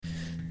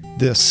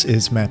This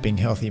is Mapping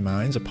Healthy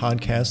Minds, a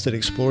podcast that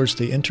explores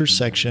the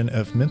intersection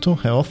of mental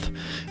health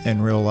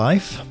and real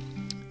life.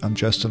 I'm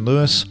Justin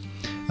Lewis.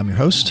 I'm your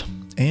host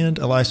and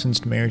a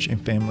licensed marriage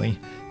and family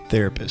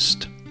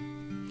therapist.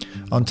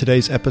 On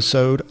today's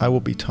episode, I will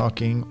be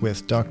talking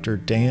with Dr.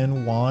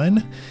 Dan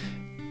Wan.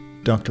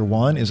 Dr.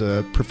 Wan is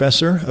a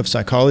professor of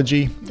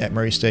psychology at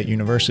Murray State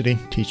University,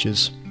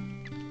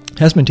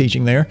 has been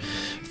teaching there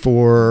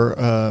for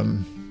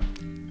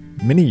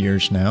many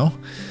years now.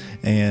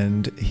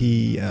 And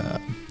he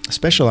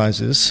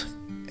specializes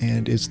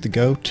and is the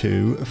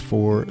go-to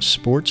for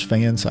sports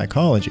fan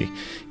psychology.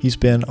 He's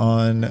been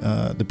on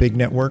the big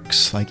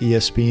networks like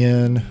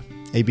ESPN,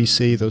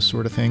 ABC, those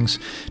sort of things,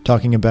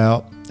 talking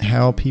about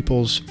how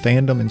people's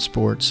fandom in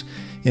sports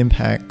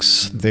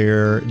impacts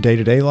their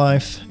day-to-day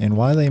life and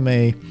why they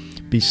may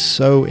be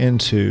so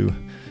into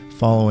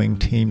following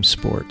team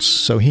sports.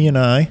 So he and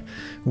I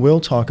will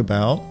talk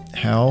about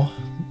how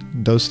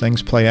those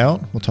things play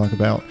out. We'll talk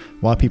about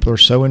why people are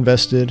so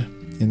invested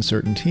in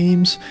certain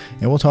teams,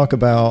 and we'll talk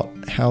about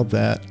how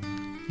that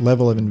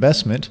level of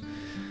investment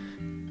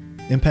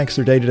impacts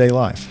their day-to-day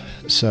life.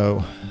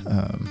 So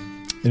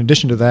in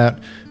addition to that,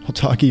 we'll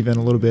talk even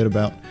a little bit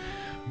about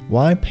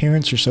why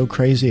parents are so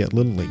crazy at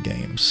Little League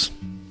games.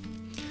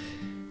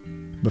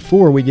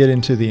 Before we get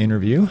into the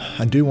interview,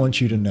 I do want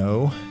you to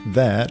know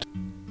that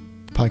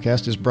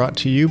podcast is brought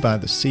to you by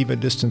the SIVA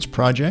Distance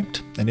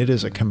Project, and it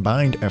is a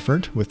combined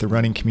effort with the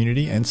running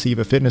community and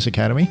SIVA Fitness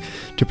Academy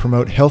to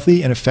promote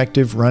healthy and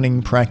effective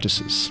running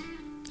practices.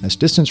 As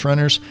distance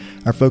runners,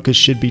 our focus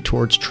should be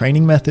towards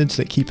training methods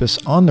that keep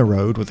us on the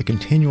road with a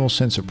continual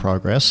sense of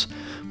progress,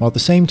 while at the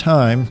same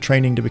time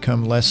training to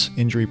become less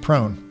injury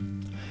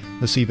prone.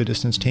 The SIVA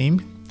Distance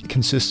team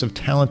consists of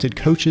talented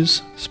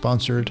coaches,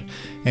 sponsored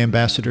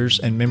ambassadors,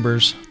 and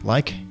members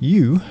like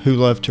you who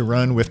love to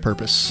run with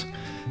purpose.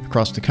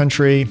 Across the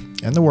country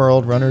and the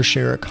world, runners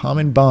share a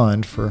common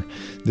bond for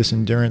this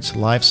endurance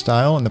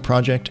lifestyle, and the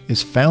project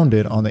is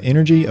founded on the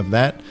energy of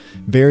that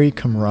very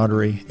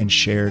camaraderie and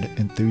shared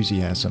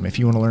enthusiasm. If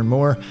you want to learn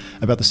more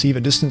about the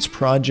SIVA Distance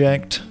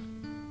Project,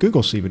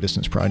 Google SIVA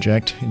Distance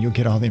Project, and you'll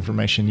get all the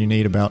information you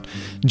need about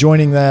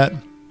joining that.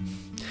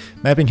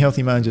 Mapping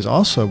Healthy Minds is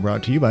also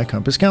brought to you by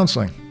Compass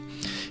Counseling.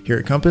 Here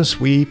at Compass,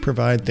 we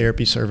provide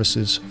therapy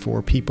services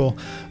for people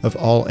of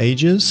all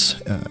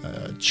ages,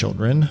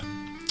 children,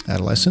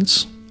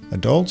 adolescents,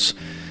 adults.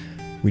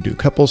 We do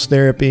couples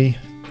therapy,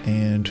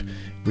 and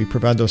we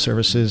provide those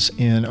services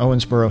in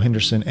Owensboro,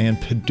 Henderson, and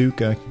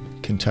Paducah,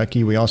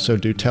 Kentucky. We also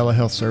do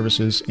telehealth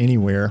services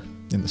anywhere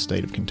in the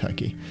state of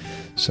Kentucky.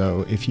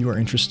 So if you are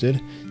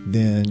interested,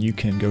 then you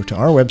can go to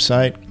our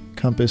website,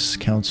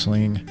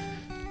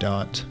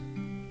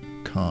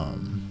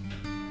 compasscounseling.com.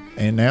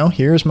 And now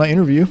here's my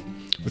interview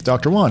with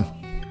Dr. Wan.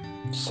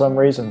 For some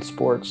reason,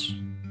 sports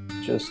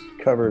just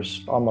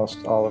covers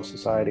almost all of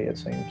society, it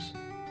seems,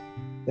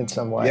 in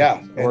some way.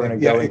 Yeah,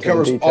 it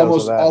covers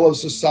almost all of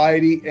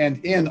society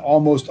and in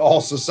almost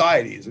all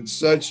societies. It's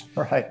such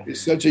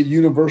a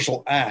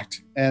universal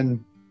act,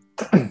 and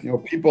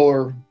people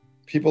are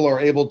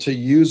able to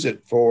use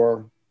it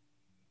for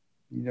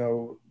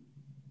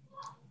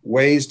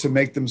ways to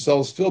make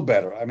themselves feel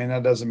better. I mean,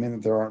 that doesn't mean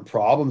that there aren't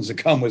problems that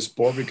come with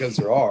sport, because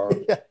there are.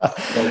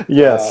 But,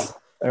 yes,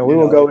 and we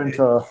will go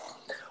into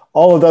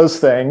all of those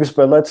things,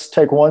 but let's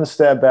take one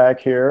step back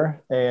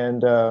here,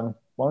 and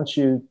why don't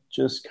you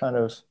just kind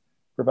of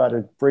provide a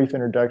brief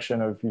introduction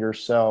of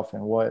yourself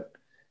and what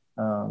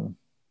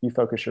you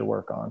focus your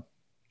work on?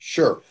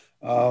 Sure.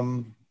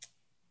 Name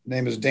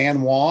is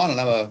Dan Wan, and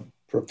I'm a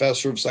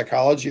professor of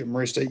psychology at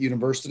Murray State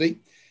University.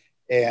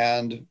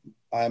 And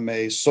I'm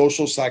a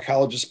social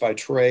psychologist by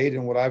trade.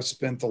 And what I've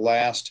spent the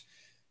last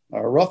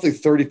roughly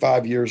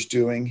 35 years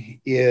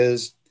doing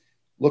is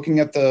looking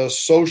at the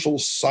social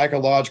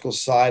psychological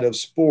side of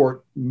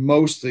sport,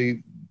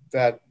 mostly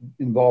that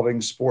involving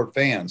sport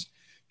fans,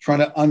 trying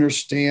to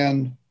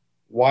understand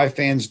why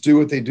fans do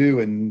what they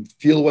do and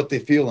feel what they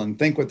feel and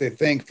think what they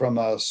think from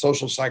a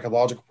social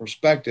psychological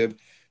perspective,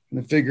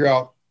 and to figure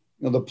out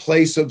the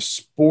place of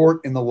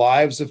sport in the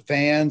lives of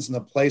fans and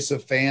the place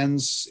of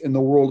fans in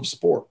the world of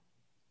sport.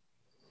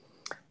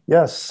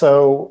 Yes.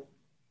 So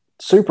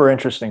super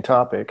interesting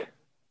topic.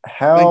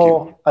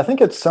 I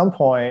think at some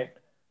point,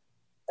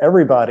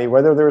 everybody,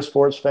 whether they're a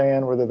sports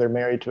fan, whether they're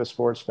married to a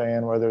sports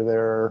fan, whether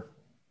they're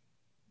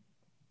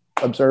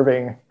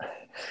observing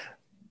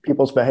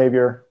people's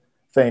behavior,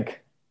 think,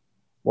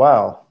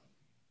 wow,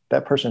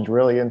 that person's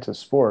really into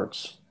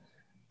sports.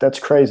 That's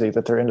crazy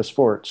that they're into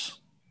sports.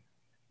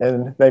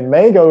 And they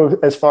may go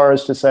as far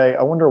as to say,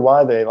 I wonder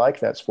why they like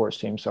that sports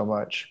team so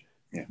much.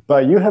 Yeah.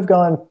 But you have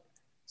gone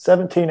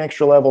 17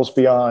 extra levels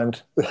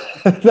beyond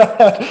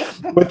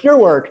that with your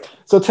work.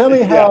 So tell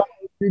me how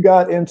you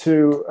got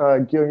into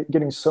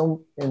getting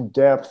so in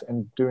depth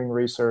and doing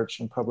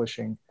research and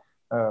publishing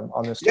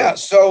on this topic. Yeah,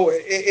 so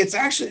it's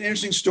actually an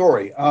interesting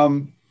story.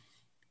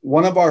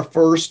 One of our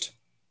first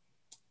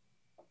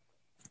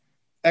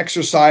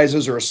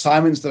exercises or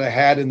assignments that I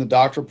had in the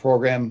doctoral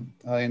program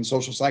in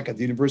social psych at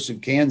the University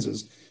of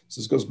Kansas, so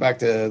this goes back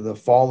to the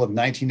fall of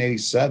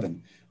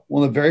 1987,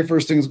 one of the very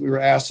first things we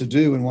were asked to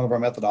do in one of our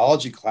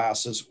methodology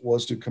classes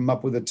was to come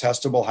up with a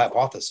testable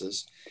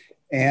hypothesis.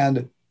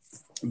 And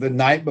the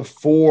night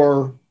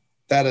before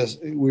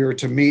we were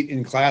to meet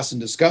in class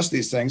and discuss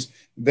these things,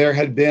 there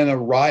had been a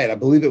riot. I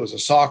believe it was a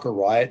soccer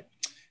riot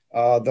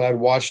that I'd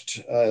watched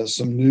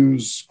some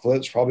news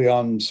clips, probably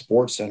on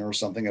SportsCenter or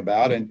something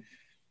about. And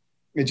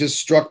it just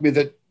struck me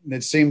that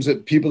it seems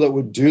that people that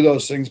would do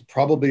those things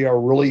probably are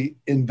really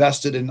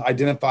invested and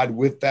identified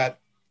with that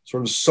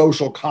sort of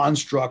social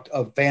construct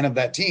of fan of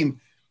that team.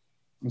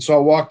 And so I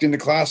walked into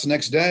class the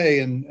next day,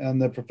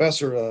 and the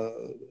professor,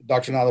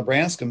 Dr. Nyla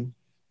Branscombe,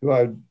 who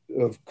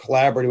I've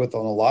collaborated with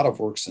on a lot of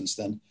work since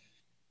then,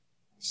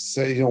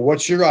 said,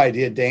 what's your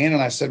idea, Dan?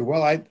 And I said,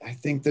 well, I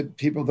think that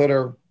people that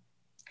are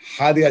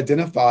highly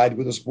identified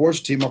with a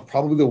sports team are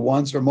probably the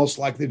ones that are most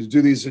likely to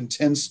do these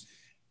intense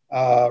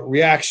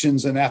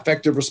reactions and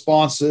affective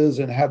responses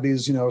and have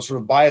these, sort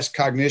of biased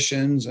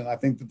cognitions. And I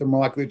think that they're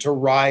more likely to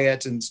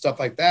riot and stuff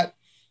like that.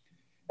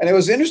 And it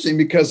was interesting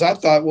because I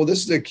thought, well,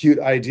 this is a cute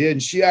idea.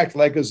 And she acted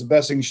like it was the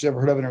best thing she'd ever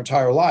heard of in her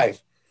entire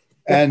life.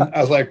 And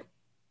I was like,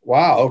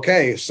 wow,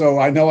 okay. So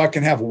I know I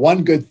can have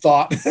one good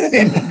thought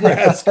in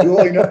grad school.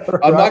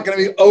 I'm not going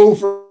to be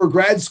for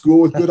grad school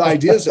with good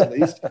ideas at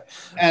least.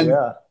 And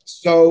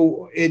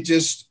so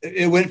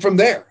it went from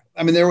there.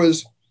 I mean,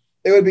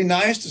 it would be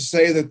nice to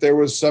say that there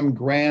was some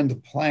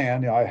grand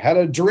plan. I had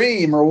a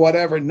dream or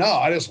whatever. No,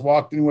 I just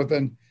walked in with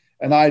an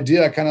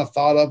idea I kind of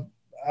thought of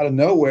out of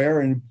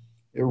nowhere, and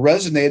it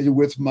resonated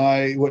with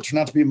what turned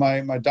out to be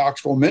my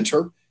doctoral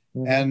mentor.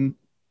 And,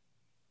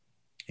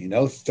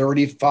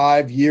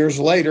 35 years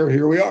later,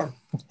 here we are.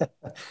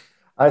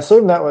 I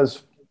assume that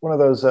was one of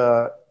those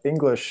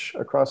English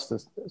across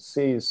the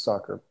seas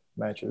soccer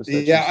matches.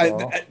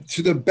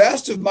 To the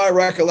best of my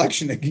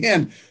recollection,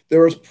 again,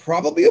 there was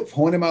probably a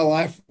point in my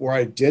life where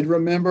I did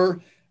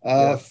remember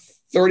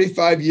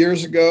 35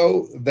 years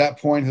ago. That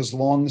point has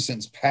long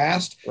since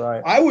passed.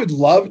 Right. I would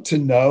love to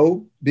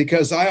know,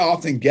 because I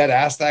often get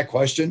asked that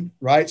question,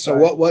 right? So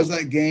what was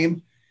that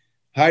game?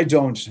 I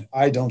don't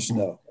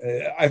know.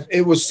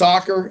 It was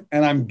soccer,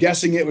 and I'm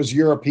guessing it was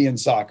European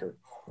soccer.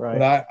 Right.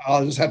 But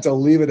I'll just have to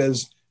leave it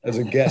as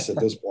a guess at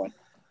this point.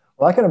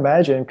 Well, I can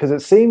imagine, because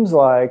it seems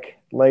like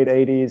late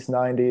 80s,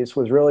 90s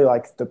was really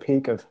like the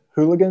peak of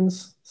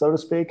hooligans, so to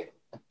speak,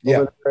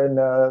 over there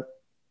in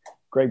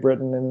Great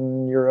Britain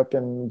and Europe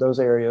and those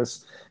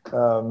areas.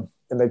 And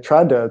they've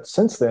tried to,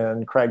 since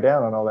then, crack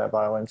down on all that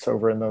violence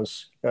over in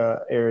those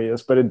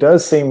areas. But it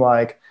does seem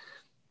like,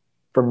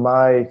 from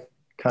my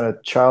kind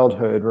of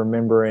childhood,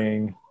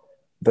 remembering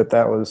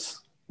that was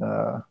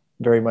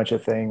very much a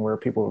thing where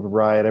people would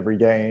riot every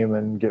game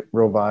and get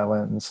real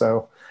violent. And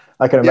so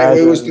I can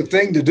imagine. It was the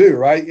thing to do,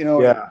 right?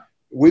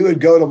 We would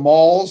go to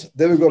malls,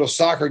 they would go to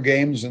soccer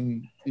games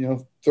and,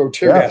 throw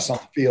tear gas on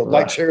the field,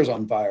 light chairs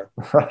on fire.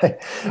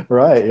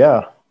 Right.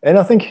 Yeah. And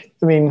I think,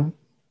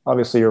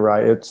 obviously you're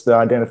right. It's the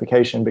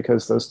identification,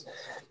 because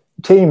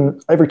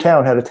every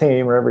town had a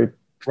team, or every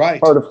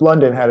part of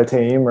London had a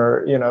team,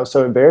 or,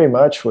 so it very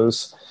much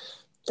was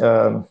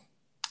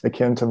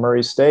akin to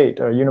Murray State,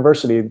 a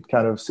university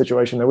kind of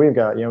situation that we've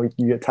got. You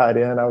get tied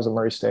in. I was a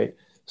Murray State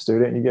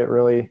student. You get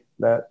really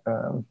that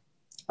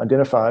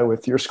identify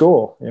with your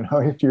school,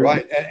 if you're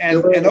right. And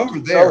over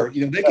there,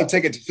 they can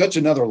take it to such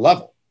another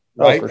level,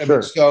 right?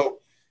 Sure.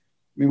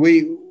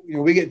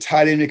 We get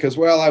tied in because,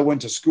 I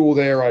went to school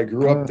there. I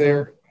grew up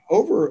there.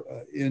 Over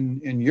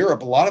in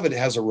Europe, a lot of it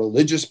has a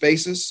religious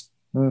basis,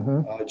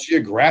 a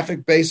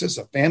geographic basis,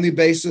 a family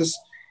basis.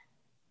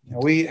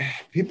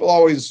 People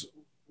always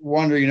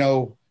wonder,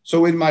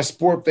 so in my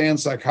sport fan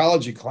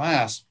psychology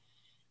class,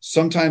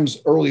 sometimes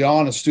early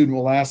on, a student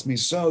will ask me,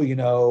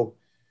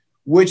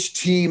 which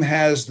team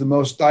has the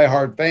most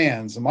diehard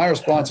fans? And my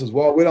response is,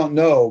 we don't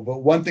know. But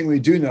one thing we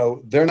do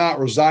know, they're not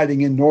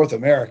residing in North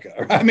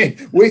America. I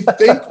mean, we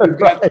think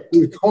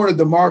we've cornered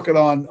the market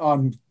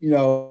on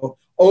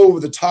over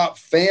the top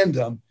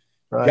fandom.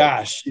 Right.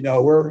 Gosh,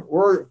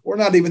 we're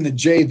not even the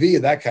JV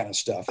of that kind of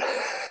stuff.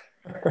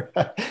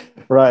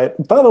 Right.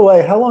 By the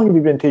way, how long have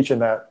you been teaching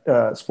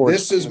that sports?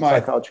 This is my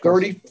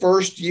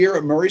 31st year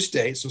at Murray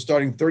State. So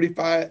starting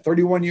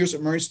 31 years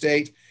at Murray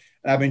State.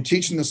 And I've been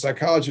teaching the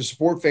psychology of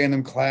sport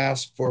fandom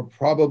class for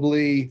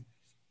probably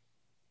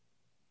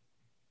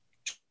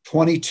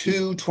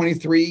 22,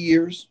 23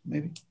 years,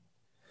 maybe.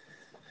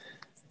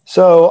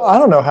 So I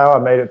don't know how I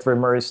made it through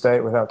Murray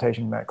State without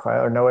taking that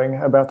class, or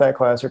knowing about that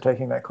class, or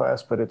taking that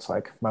class, but it's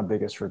like my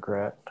biggest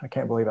regret. I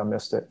can't believe I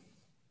missed it.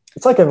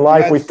 It's like in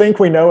life, we think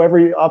we know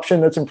every option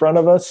that's in front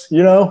of us,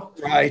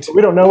 Right. But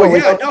we don't know what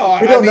we don't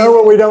know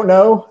what we don't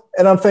know.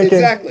 And I'm thinking,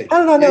 exactly. How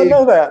did I not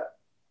know that?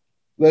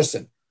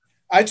 Listen,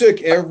 I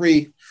took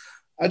every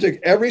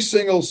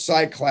single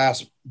psych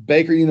class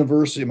Baker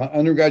University, my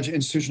undergraduate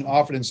institution,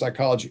 offered in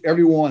psychology,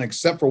 every one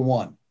except for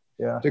one.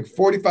 Yeah. I took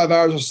 45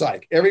 hours of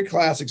psych, every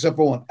class except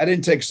for one. I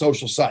didn't take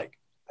social psych.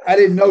 I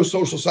didn't know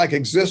social psych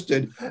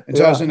existed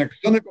until I was in a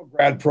clinical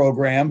grad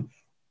program,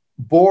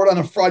 bored on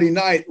a Friday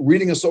night,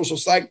 reading a social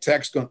psych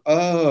text, going,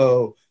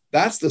 oh,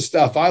 that's the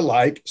stuff I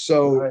like.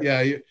 So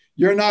you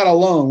you're not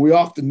alone. We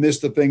often miss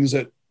the things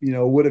that,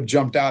 would have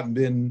jumped out and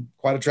been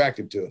quite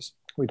attractive to us.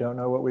 We don't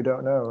know what we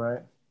don't know, right?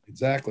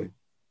 Exactly.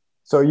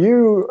 So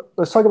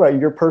let's talk about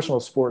your personal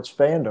sports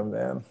fandom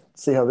then.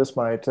 See how this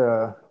might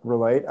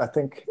relate. I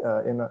think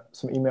in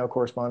some email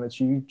correspondence,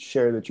 you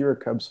share that you're a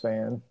Cubs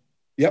fan.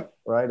 Yep.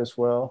 Right, as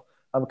well.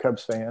 I'm a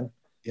Cubs fan.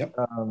 Yep.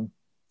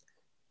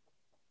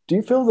 Do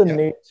you feel the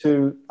need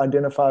to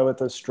identify with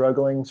a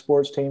struggling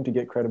sports team to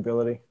get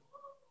credibility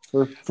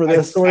for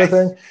this sort of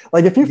thing?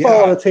 Like if you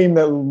follow a team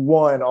that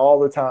won all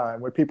the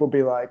time, would people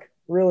be like,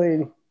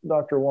 really,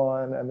 Dr.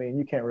 Juan? I mean,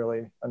 you can't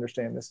really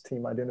understand this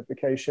team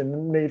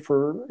identification need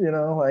for,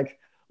 like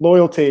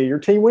loyalty. Your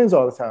team wins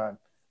all the time.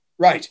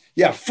 Right.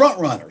 Yeah. Front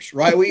runners,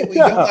 right? We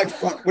don't like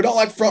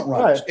front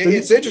runners. Right.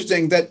 It's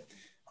interesting that,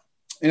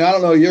 I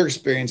don't know your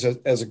experience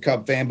as a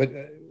Cub fan, but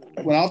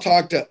when I'll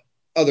talk to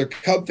other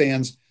Cub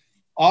fans,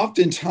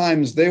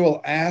 oftentimes they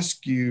will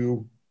ask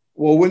you,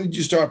 well, when did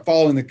you start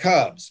following the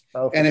Cubs?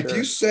 And if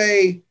you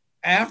say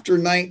after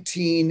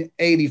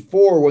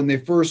 1984, when they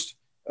first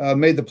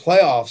made the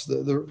playoffs,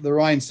 the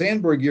Ryne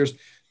Sandberg years,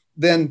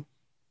 then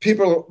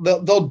people,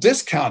 they'll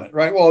discount it,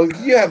 right? Well,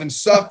 you haven't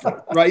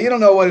suffered, right? You don't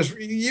know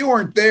you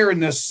weren't there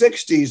in the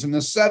 60s and the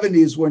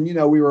 70s when,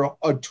 we were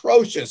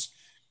atrocious.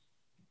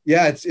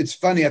 Yeah, it's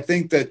funny. I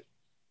think that.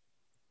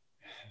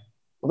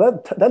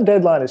 Well, that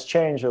deadline has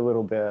changed a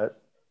little bit.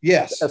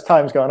 Yes. As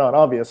time's gone on,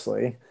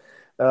 obviously,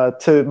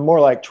 to more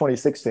like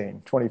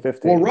 2016,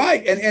 2015. Well,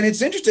 right. And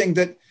it's interesting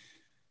that,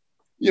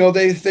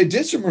 they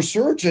did some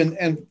research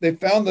and they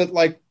found that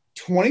like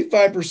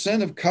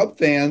 25% of Cub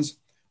fans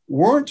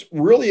weren't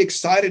really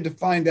excited to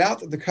find out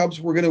that the Cubs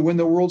were going to win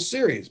the World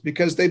Series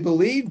because they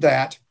believed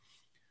that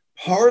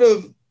part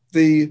of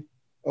the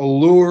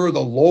allure, the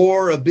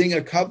lore of being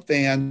a Cub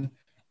fan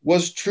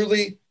was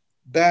truly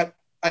that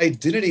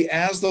identity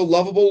as the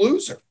lovable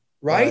loser,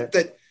 right?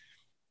 That,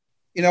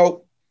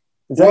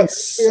 what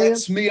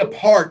sets me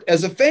apart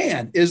as a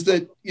fan is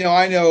that,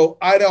 I know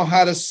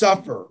how to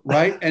suffer,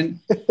 right? And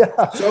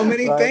so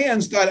many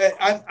fans thought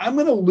I'm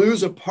going to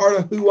lose a part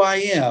of who I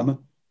am,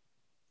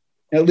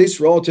 at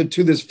least relative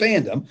to this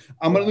fandom.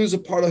 I'm going to lose a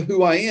part of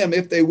who I am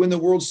if they win the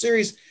World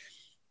Series.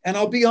 And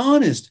I'll be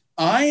honest,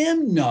 I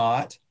am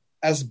not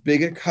as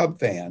big a Cub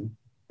fan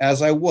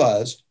as I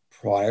was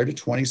prior to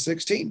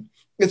 2016.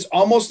 It's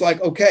almost like,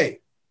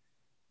 okay,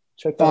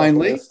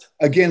 finally,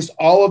 against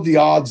all of the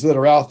odds that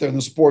are out there in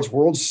the sports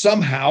world,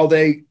 somehow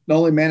they not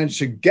only managed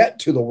to get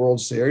to the World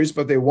Series,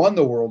 but they won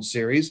the World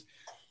Series.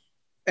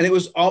 And it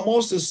was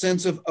almost a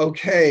sense of,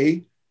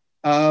 okay,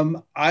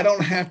 I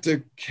don't have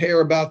to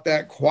care about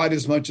that quite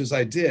as much as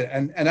I did.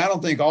 And I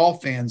don't think all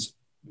fans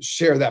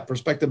share that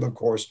perspective, of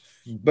course,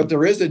 but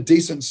there is a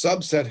decent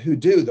subset who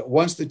do, that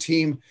once the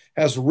team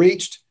has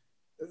reached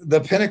the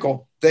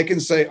pinnacle, they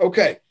can say,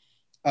 okay,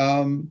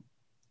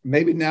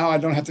 maybe now I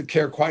don't have to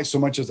care quite so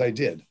much as I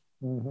did.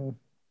 Mm-hmm.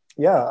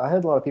 Yeah, I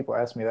had a lot of people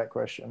ask me that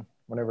question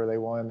whenever they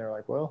won. They're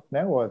like, well,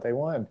 now what? They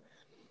won.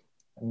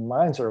 And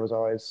my answer was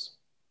always,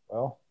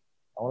 well,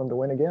 I want them to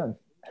win again.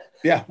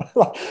 Yeah.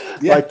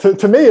 Like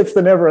to me, it's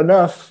the never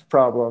enough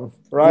problem,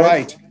 right?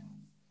 Right.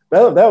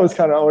 That was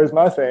kind of always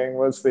my thing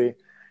was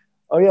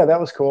oh yeah, that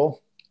was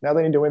cool. Now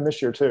they need to win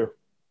this year too.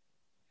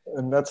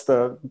 And that's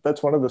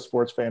one of the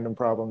sports fandom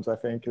problems, I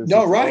think.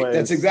 Right.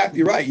 That's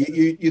exactly right.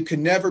 You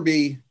can never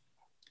be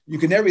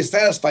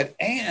satisfied.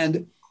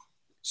 And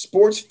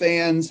sports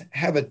fans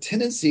have a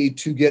tendency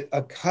to get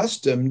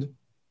accustomed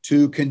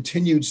to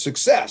continued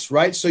success,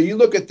 right? So you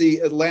look at the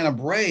Atlanta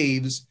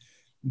Braves,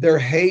 their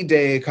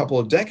heyday a couple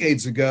of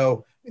decades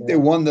ago, they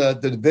won the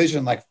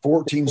division like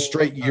 14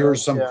 straight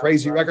years, some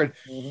crazy record.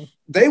 Mm-hmm.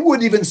 They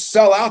wouldn't even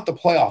sell out the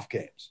playoff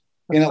games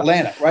in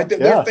Atlanta, right?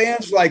 Their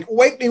fans like,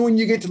 wake me when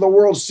you get to the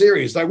World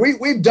Series. Like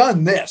we've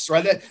done this,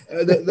 right?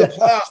 The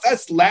playoffs,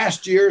 that's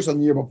last year's and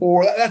the year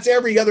before. That's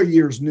every other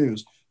year's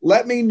news.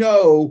 Let me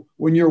know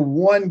when you're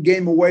one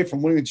game away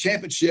from winning the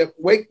championship.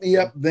 Wake me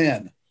up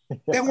then.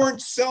 They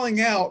weren't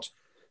selling out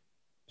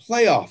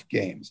playoff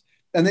games.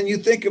 And then you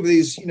think of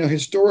these,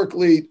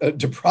 historically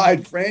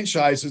deprived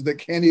franchises that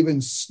can't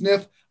even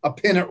sniff a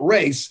pennant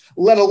race,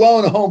 let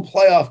alone a home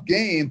playoff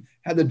game,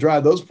 had to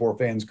drive those poor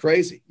fans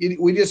crazy.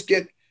 We just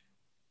get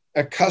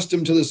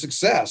accustomed to the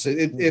success.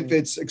 If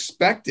it's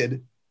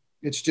expected,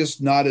 it's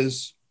just not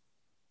as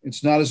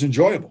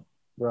enjoyable.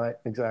 Right.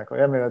 Exactly.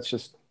 I mean, that's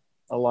just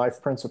a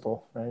life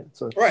principle, right?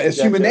 So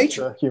it's human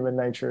nature. Human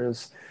nature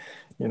is,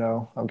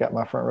 I've got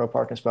my front row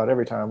parking spot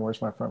every time.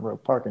 Where's my front row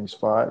parking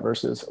spot?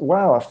 Versus,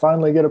 wow, I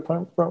finally get a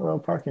front row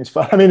parking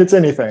spot. I mean, it's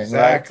anything.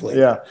 Exactly.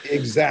 Right? Yeah.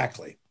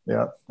 Exactly.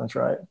 Yeah, that's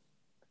right.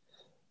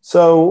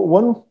 So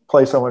one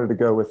place I wanted to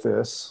go with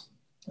this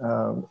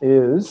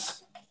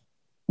is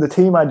the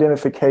team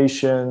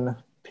identification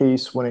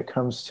piece when it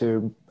comes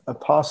to a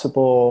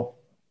possible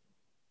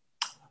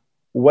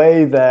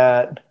way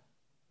that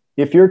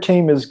if your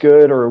team is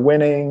good or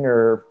winning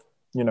or,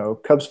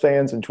 Cubs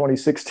fans in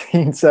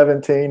 2016,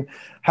 17,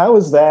 how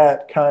is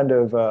that kind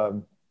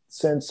of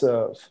sense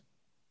of,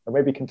 or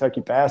maybe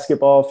Kentucky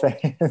basketball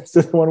fans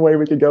is one way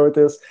we could go with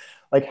this.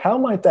 Like, how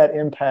might that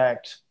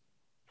impact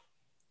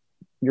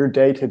your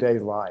day-to-day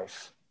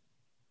life,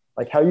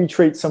 like how you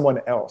treat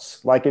someone else.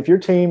 Like if your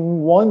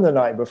team won the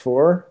night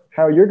before,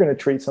 how you're going to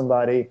treat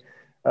somebody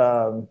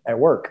at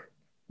work.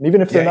 Even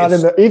if they're not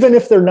even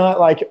if they're not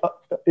like,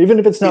 even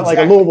if it's not like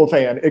a Louisville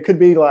fan, it could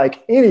be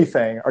like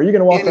anything. Are you going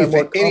to walk around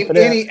more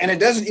confident? And it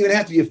doesn't even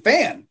have to be a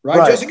fan,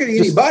 right? Just it could be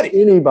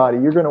anybody. Anybody.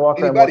 You're going to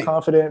walk around more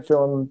confident,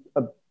 feeling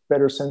a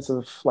better sense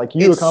of like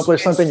you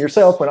accomplished something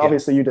yourself when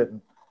obviously you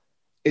didn't.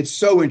 It's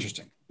so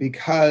interesting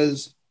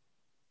because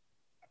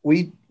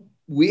we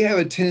have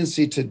a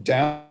tendency to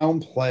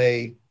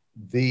downplay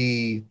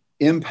the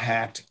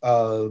impact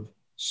of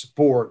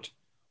sport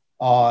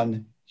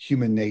on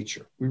human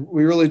nature.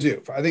 We really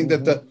do. I think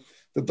that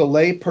the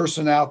lay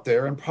person out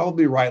there, and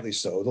probably rightly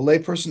so, the lay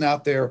person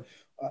out there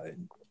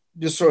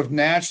just sort of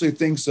naturally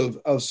thinks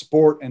of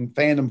sport and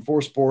fandom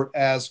for sport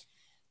as,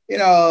 you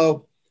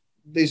know,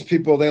 these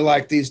people, they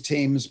like these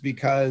teams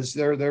because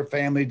their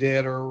family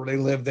did, or they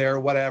live there, or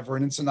whatever.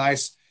 And it's a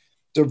nice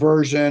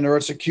diversion, or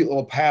it's a cute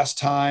little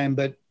pastime,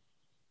 but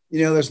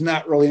you know, there's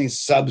not really any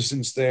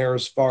substance there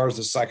as far as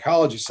the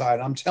psychology side.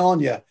 I'm telling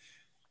you,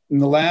 in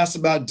the last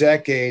about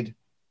decade,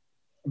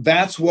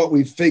 that's what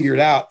we've figured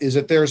out, is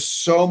that there's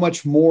so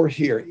much more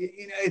here.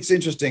 You know, it's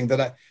interesting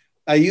that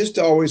I used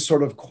to always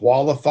sort of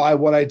qualify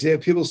what I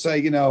did. People say,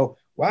 you know,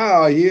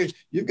 wow, you've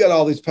got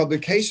all these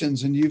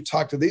publications and you've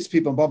talked to these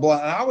people and blah, blah.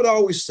 And I would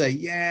always say,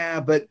 yeah,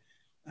 but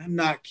I'm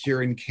not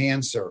curing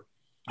cancer.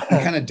 I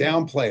kind of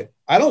downplay it.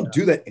 I don't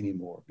do that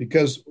anymore,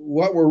 because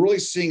what we're really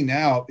seeing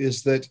now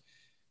is that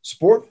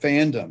sport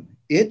fandom,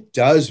 it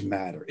does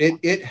matter.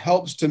 It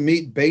helps to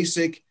meet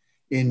basic,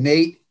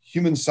 innate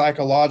human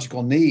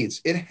psychological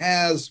needs. It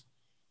has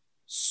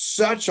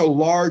such a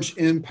large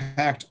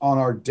impact on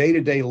our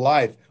day-to-day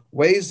life,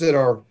 ways that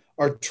are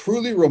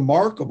truly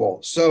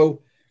remarkable.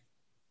 So,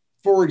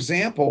 for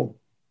example,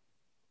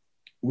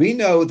 we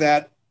know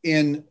that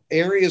in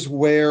areas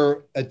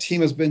where a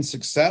team has been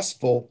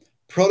successful,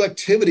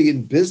 productivity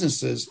in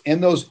businesses in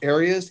those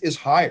areas is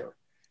higher.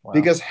 Wow.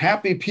 Because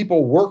happy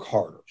people work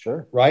harder.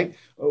 Sure. Right?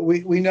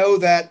 We know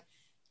that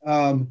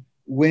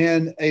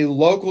when a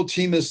local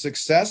team is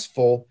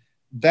successful,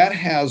 that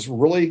has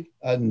really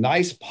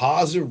nice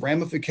positive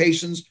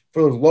ramifications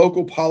for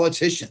local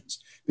politicians,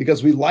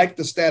 because we like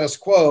the status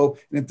quo.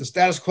 And if the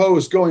status quo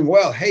is going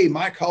well, hey,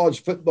 my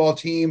college football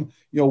team,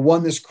 you know,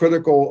 won this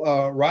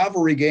critical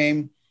rivalry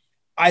game.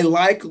 I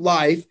like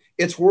life.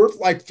 It's worth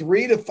like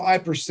 3 to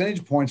 5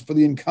 percentage points for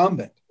the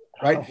incumbent,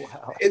 right? Oh,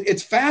 wow.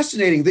 It's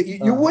fascinating that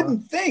you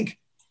wouldn't think,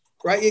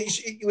 right?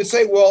 You would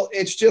say, well,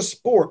 it's just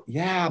sport.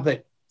 Yeah,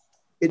 but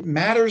it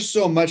matters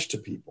so much to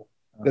people.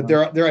 That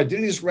their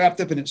identity is wrapped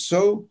up in it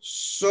so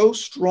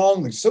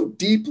strongly, so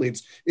deeply.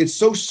 It's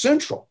so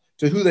central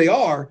to who they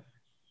are,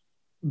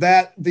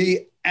 that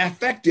the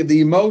affective, the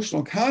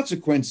emotional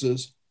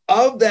consequences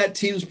of that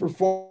team's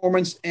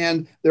performance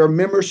and their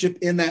membership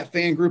in that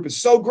fan group is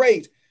so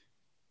great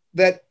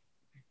that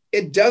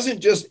it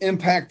doesn't just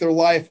impact their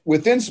life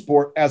within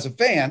sport as a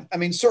fan. I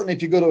mean, certainly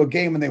if you go to a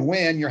game and they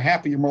win, you're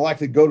happy, you're more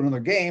likely to go to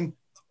another game.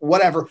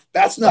 Whatever.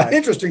 That's not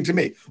interesting to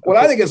me. What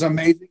I think is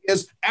amazing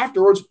is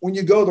afterwards, when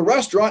you go to the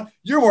restaurant,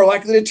 you're more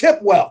likely to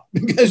tip well,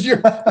 because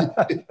you're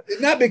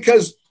not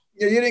because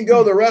you didn't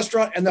go to the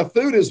restaurant and the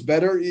food is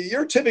better.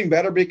 You're tipping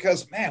better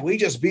because, man, we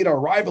just beat our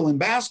rival in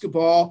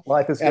basketball.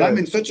 Life is and good. I'm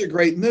in such a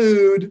great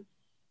mood.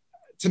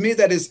 To me,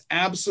 that is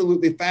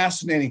absolutely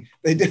fascinating.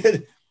 They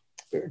did.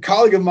 A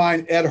colleague of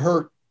mine, Ed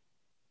Hurt,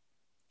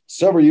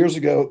 several years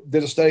ago,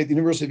 did a study at the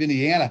University of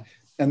Indiana.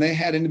 And they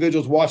had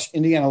individuals watch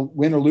Indiana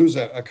win or lose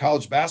a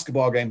college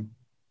basketball game.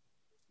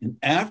 And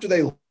after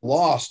they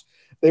lost,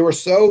 they were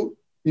so,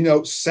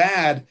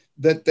 sad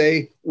that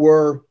they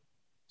were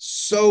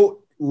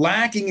so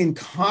lacking in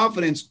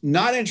confidence,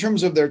 not in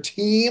terms of their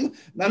team,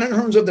 not in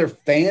terms of their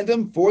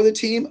fandom for the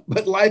team,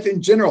 but life in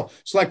general.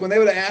 So like when they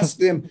would ask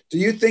them, do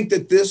you think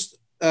that this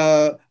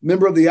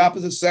member of the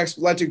opposite sex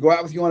would like to go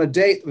out with you on a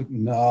date?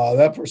 No,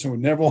 that person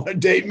would never want to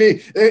date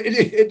me.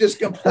 It just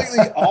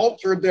completely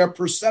altered their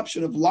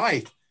perception of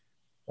life.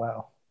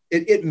 Wow.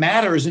 It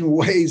matters in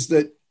ways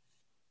that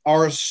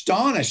are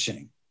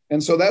astonishing.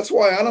 And so that's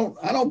why I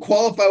don't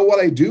qualify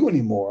what I do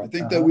anymore. I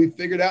think that we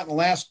figured out in the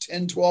last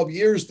 10, 12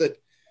 years that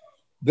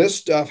this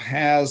stuff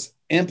has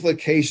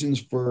implications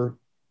for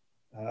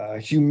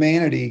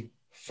humanity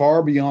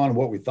far beyond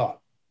what we thought.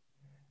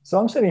 So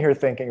I'm sitting here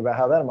thinking about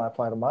how that might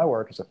apply to my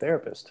work as a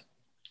therapist.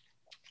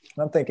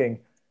 And I'm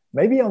thinking,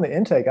 maybe on the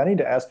intake, I need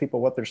to ask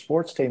people what their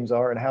sports teams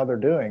are and how they're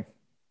doing.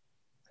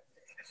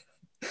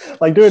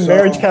 Like doing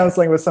marriage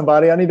counseling with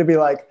somebody, I need to be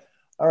like,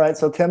 all right,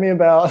 so tell me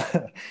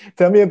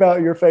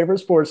about your favorite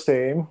sports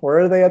team. Where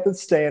are they at the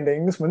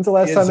standings? When's the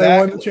last time they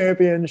won the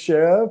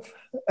championship?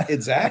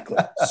 Exactly.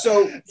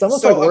 So it's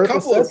almost like worth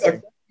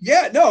assessing.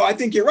 I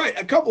think you're right.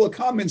 A couple of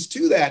comments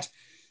to that.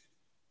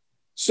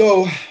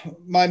 So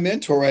my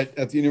mentor at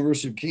the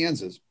University of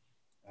Kansas,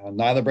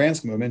 Nyla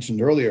Branscombe, I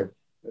mentioned earlier,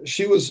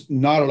 she was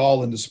not at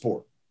all into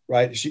sport,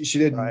 right? She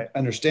didn't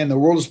understand the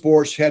world of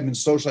sports. She hadn't been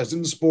socialized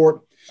into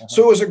sport.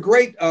 So it was a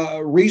great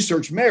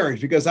research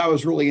marriage, because I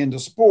was really into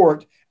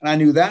sport and I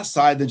knew that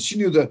side. Then she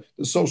knew the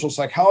social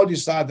psychology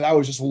side that I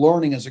was just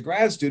learning as a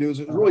grad student. It was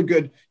a really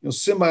good,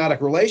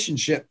 symbiotic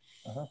relationship.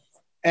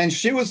 And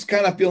she was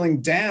kind of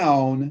feeling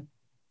down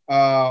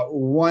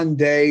one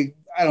day.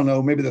 I don't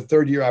know, maybe the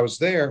third year I was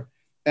there.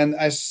 And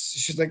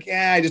she's like,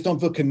 yeah, I just don't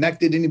feel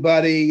connected to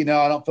anybody.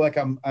 I don't feel like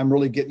I'm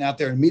really getting out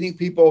there and meeting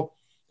people.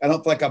 I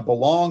don't feel like I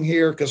belong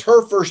here, because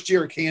her first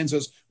year at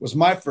Kansas was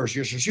my first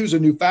year. So she was a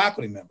new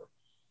faculty member.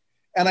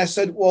 And I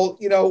said, well,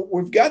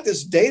 we've got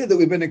this data that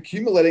we've been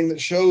accumulating that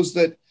shows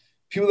that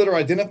people that are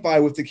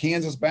identified with the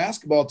Kansas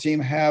basketball team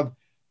have,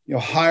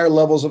 higher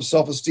levels of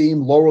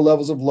self-esteem, lower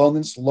levels of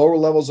loneliness, lower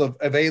levels of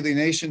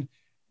alienation.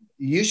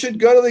 You should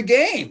go to the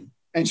game.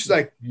 And she's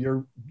like,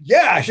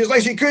 she's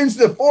like, she couldn't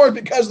afford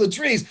because of the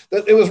trees.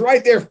 That it was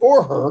right there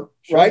for her.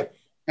 Sure. Right.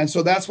 And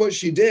so that's what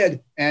she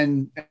did.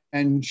 And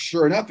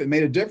sure enough, it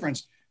made a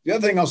difference. The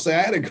other thing I'll say,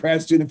 I had a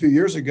grad student a few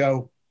years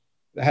ago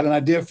that had an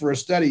idea for a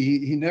study.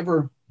 He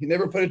never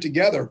put it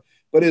together,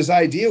 but his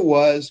idea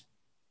was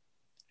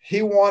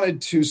he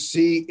wanted to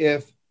see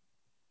if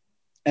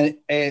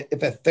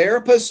a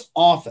therapist's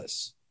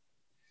office,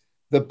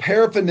 the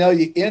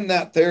paraphernalia in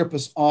that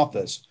therapist's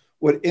office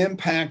would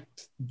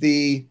impact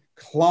the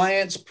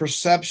client's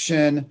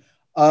perception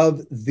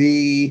of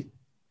the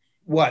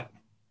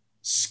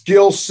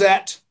skill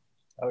set,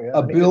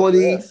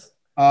 ability,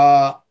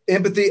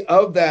 empathy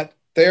of that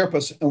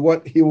therapist. And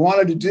what he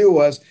wanted to do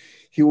was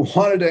he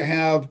wanted to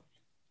have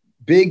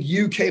big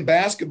UK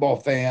basketball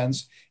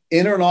fans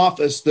enter an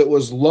office that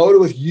was loaded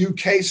with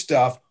UK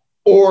stuff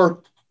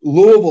or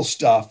Louisville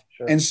stuff.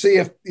 Sure. And see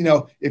if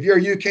you're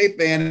a UK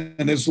fan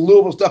and there's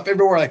Louisville stuff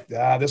everywhere, like,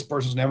 this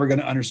person's never going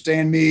to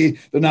understand me.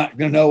 They're not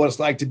going to know what it's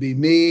like to be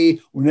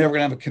me. We're never going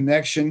to have a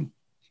connection.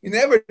 You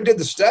never did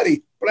the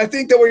study, but I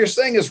think that what you're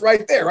saying is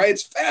right there, right?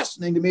 It's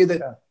fascinating to me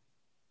that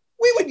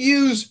we would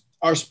use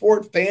our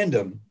sport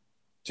fandom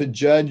to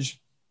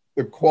judge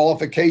the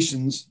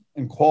qualifications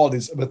and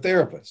qualities of a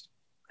therapist.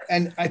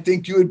 And I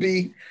think you would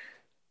be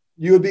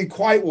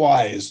quite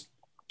wise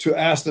to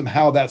ask them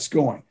how that's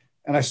going.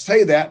 And I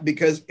say that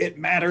because it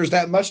matters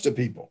that much to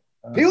people.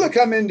 People that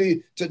come in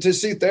to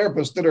see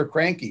therapists that are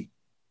cranky,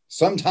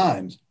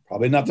 sometimes,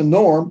 probably not the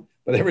norm,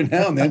 but every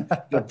now and then,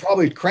 they're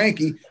probably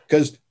cranky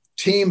because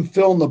team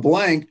fill in the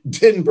blank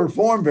didn't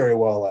perform very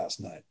well last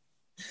night.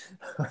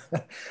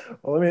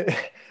 Well,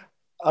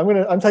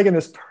 I'm taking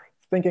this,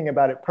 thinking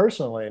about it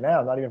personally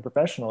now, not even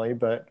professionally,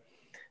 but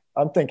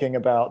I'm thinking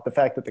about the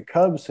fact that the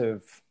Cubs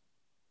have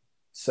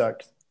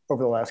sucked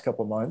over the last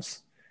couple of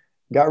months.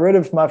 Got rid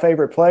of my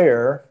favorite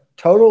player.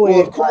 Totally.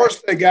 Well, of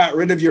course, they got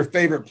rid of your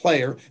favorite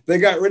player. They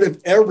got rid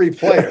of every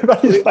player.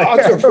 The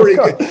odds are pretty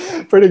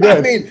good. Pretty good.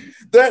 I mean,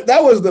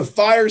 that was the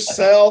fire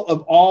sale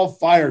of all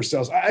fire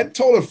sales. I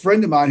told a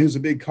friend of mine who's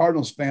a big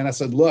Cardinals fan, I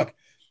said, look,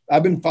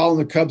 I've been following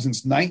the Cubs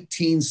since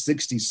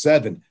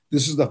 1967.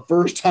 This is the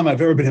first time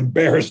I've ever been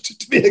embarrassed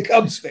to be a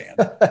Cubs fan.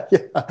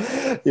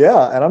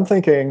 Yeah. And I'm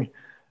thinking,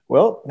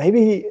 well,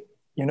 maybe,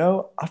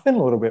 I've been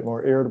a little bit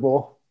more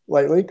irritable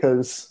lately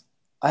because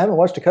I haven't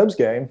watched a Cubs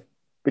game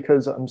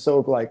because I'm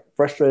so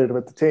frustrated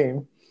with the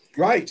team.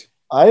 Right.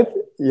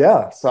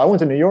 So I went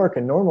to New York,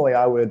 and normally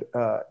I would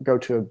go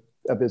to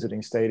a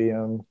visiting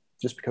stadium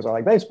just because I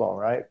like baseball.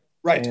 Right.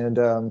 Right.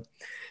 And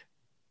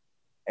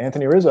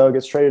Anthony Rizzo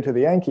gets traded to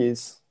the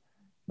Yankees.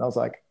 And I was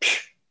like,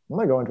 I'm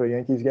not going to a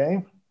Yankees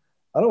game.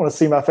 I don't want to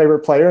see my favorite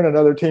player in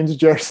another team's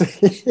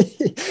jersey.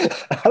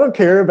 I don't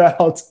care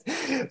about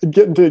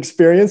getting to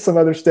experience some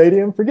other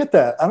stadium. Forget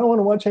that. I don't want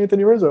to watch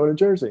Anthony Rizzo in a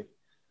jersey.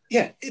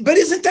 Yeah, but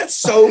isn't that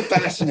so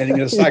fascinating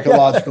at a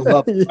psychological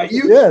level? Right?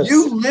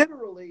 You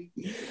literally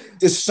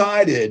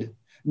decided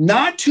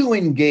not to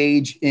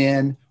engage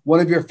in one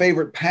of your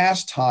favorite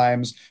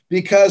pastimes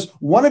because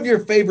one of your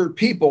favorite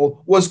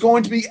people was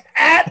going to be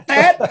at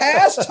that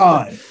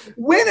pastime.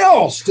 When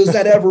else does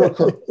that ever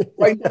occur?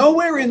 Right?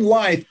 Nowhere in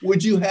life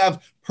would you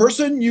have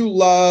person you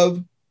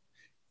love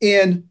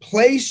in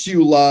place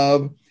you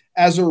love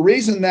as a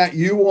reason that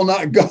you will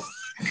not go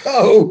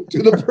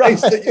to the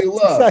place that you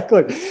love.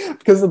 Exactly.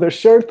 Because of the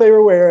shirt they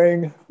were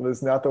wearing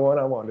was not the one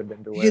I wanted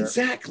them to wear.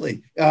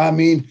 Exactly. I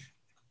mean,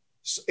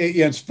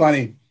 it's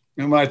funny.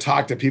 And when I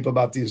talk to people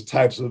about these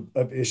types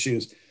of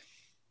issues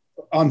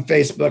on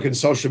Facebook and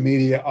social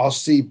media, I'll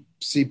see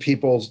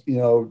people,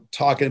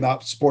 talking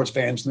about sports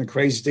fans and the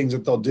crazy things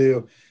that they'll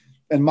do.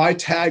 And my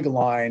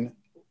tagline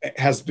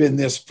has been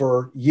this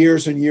for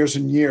years and years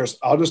and years.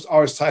 I'll just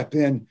always type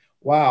in,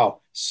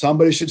 wow,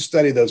 somebody should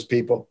study those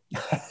people.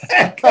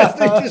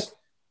 Because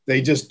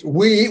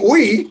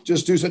we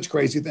just do such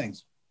crazy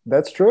things.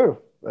 That's true.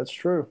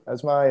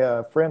 As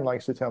my friend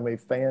likes to tell me,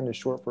 fan is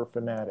short for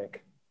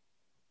fanatic.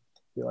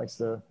 He likes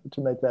to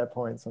make that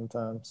point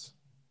sometimes.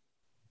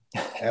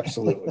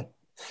 Absolutely.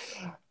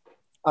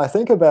 I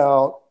think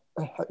about,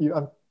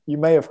 you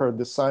may have heard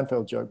this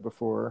Seinfeld joke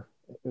before.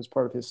 It was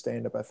part of his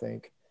stand-up, I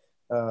think,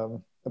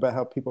 about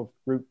how people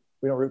we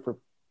don't root for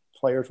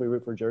players, we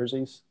root for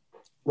jerseys.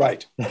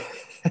 Right.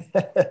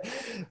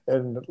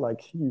 And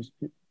like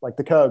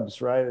the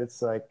Cubs, right?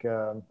 It's like,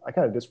 I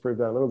kind of disproved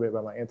that a little bit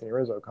by my Anthony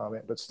Rizzo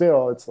comment, but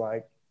still it's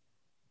like,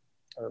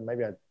 or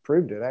maybe I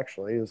proved it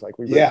actually, is like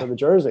we root for the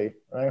jersey,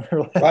 right?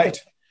 Right.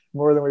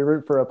 More than we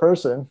root for a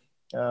person.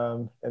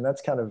 And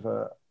that's kind of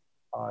a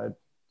odd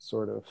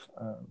sort of.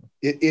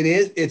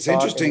 It's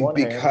interesting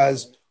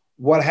because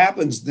what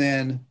happens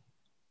then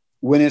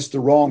when it's the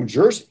wrong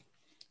jersey?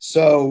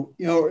 So,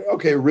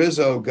 okay,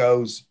 Rizzo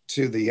goes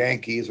to the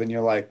Yankees and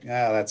you're like,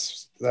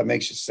 that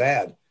makes you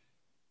sad.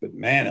 But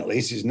man, at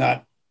least he's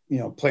not,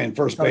 playing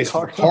first base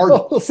for the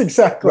Cardinals.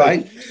 Exactly.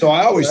 Right. So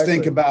I always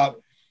think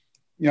about,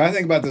 I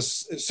think about the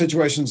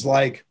situations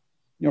like,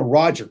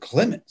 Roger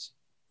Clemens.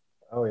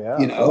 Oh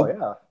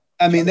yeah.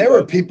 I mean, there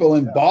were people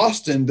in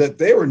Boston that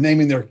they were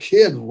naming their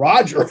kid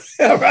Roger,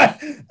 right?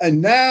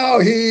 And now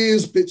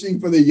he's pitching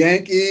for the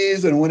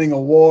Yankees and winning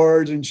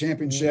awards and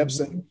championships.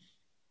 Mm-hmm. And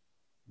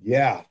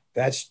yeah,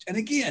 and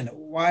again,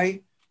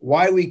 why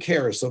we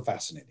care is so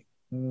fascinating.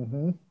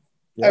 Mm-hmm.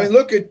 Yeah. I mean,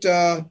 look at,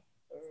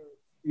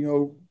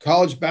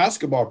 college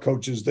basketball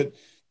coaches that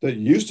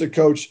used to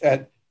coach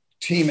at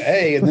Team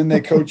A and then they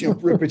coach,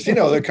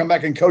 they come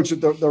back and coach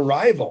at the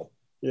rival.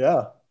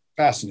 Yeah.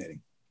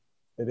 Fascinating.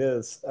 It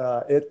is.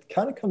 It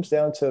kind of comes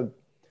down to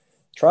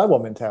tribal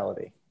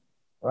mentality,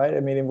 right? I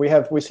mean,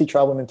 we see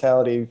tribal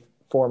mentality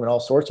form in all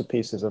sorts of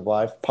pieces of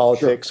life.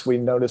 Politics, sure. We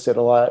notice it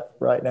a lot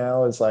right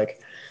now. Is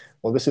like,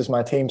 well, this is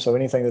my team, so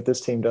anything that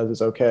this team does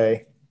is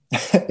okay.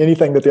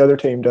 Anything that the other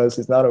team does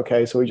is not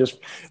okay. So we just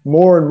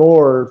more and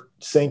more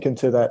sink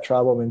into that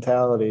tribal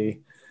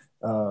mentality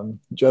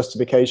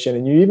justification,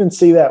 and you even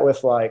see that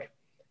with like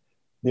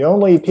the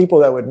only people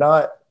that would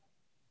not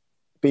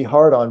be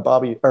hard on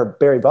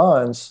Barry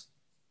Bonds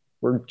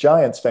were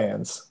Giants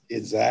fans.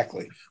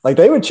 Exactly. Like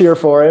they would cheer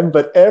for him,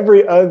 but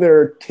every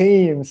other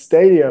team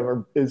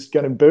stadium is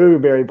going to boo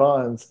Barry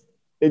Bonds,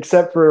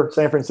 except for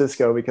San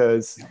Francisco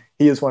because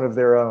he is one of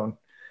their own.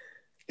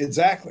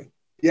 Exactly.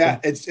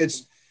 Yeah.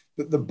 It's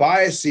the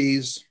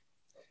biases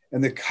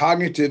and the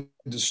cognitive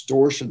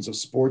distortions of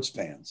sports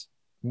fans.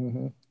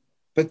 Mm-hmm.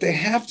 But they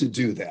have to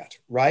do that,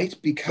 right?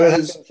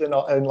 Because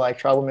in like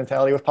tribal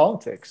mentality with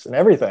politics and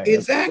everything.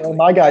 Exactly.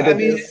 My guy did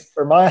this,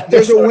 or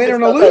there's a winner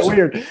and a loser.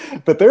 Weird,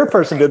 but their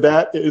person did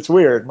that. It's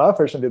weird. My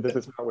person did this.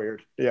 It's not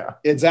weird. Yeah.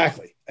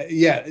 Exactly.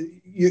 Yeah.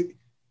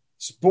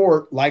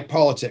 Sport, like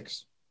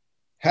politics,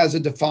 has a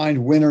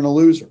defined winner and a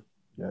loser.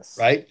 Yes.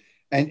 Right.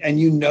 And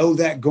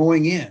that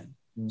going in.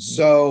 Mm-hmm.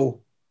 So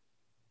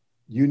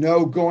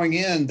going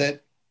in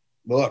that,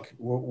 look,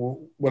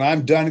 when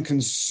I'm done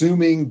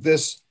consuming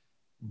this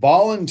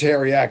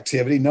voluntary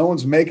activity, no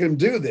one's making them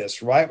do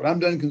this, right? When I'm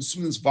done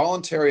consuming this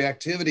voluntary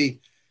activity,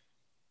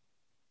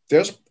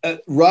 there's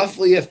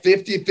roughly a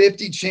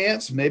 50-50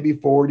 chance, maybe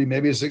 40,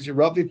 maybe a 60,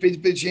 roughly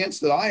 50-50 chance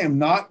that I am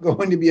not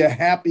going to be a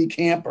happy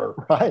camper.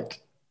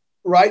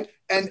 Right.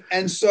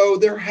 And so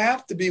there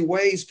have to be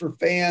ways for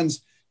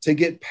fans to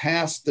get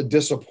past the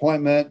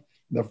disappointment,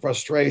 the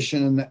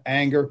frustration, and the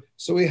anger.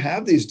 So we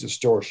have these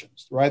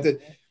distortions, right?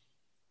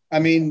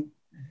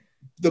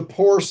 The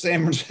poor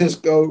San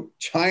Francisco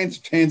Giants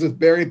fans with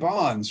Barry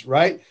Bonds,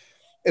 right?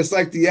 It's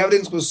like the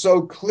evidence was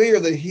so clear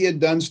that he had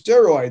done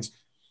steroids.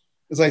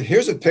 It's like,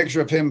 here's a picture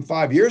of him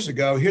 5 years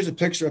ago. Here's a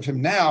picture of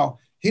him now.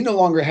 He no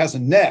longer has a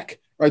neck,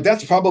 right?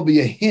 That's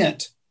probably a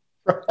hint.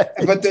 Right.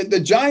 But the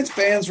Giants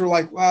fans were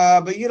like,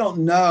 but you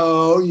don't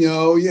know,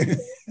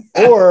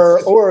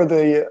 or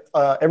the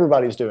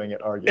everybody's doing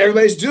it argument.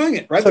 Everybody's doing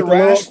it, right? So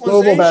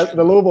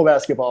the Louisville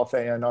basketball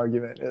fan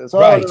argument is,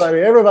 right.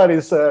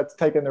 Everybody's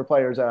taking their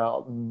players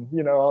out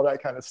and, all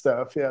that kind of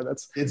stuff. Yeah,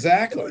 that's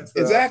exactly.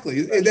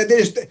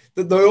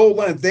 The old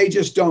one, they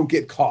just don't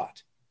get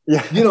caught.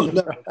 Yeah. You don't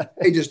know.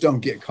 They just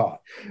don't get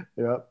caught.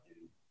 Yep.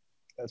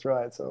 That's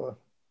right. So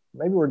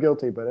maybe we're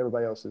guilty, but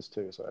everybody else is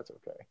too. So that's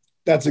okay.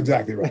 That's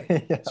exactly right.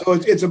 Yeah. So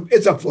it's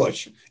a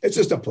push. It's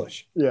just a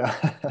push. Yeah.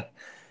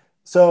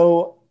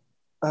 So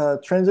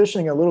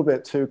transitioning a little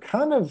bit to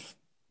kind of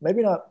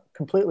maybe not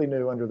completely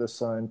new under the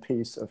sun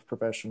piece of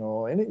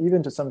professional and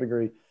even to some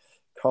degree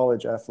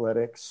college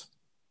athletics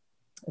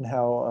and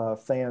how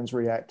fans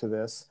react to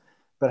this,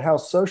 but how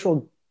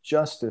social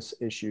justice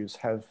issues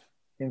have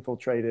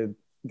infiltrated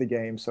the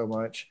game so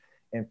much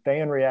and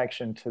fan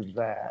reaction to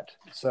that.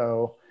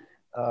 So,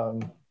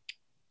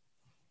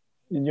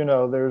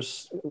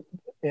 there's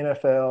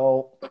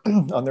NFL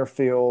on their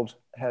field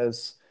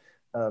has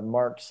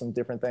marked some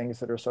different things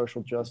that are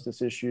social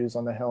justice issues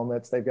on the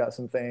helmets. They've got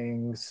some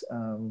things,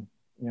 Colin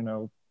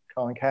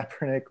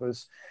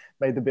Kaepernick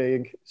made the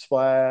big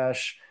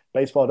splash.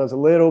 Baseball does a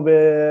little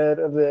bit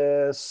of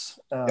this.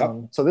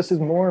 So this is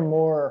more and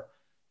more,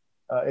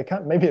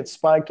 maybe it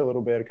spiked a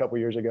little bit a couple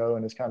years ago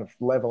and is kind of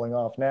leveling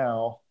off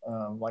now,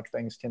 like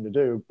things tend to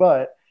do,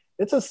 but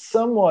it's a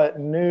somewhat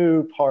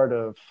new part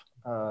of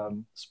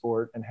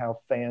sport and how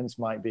fans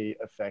might be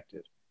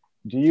affected.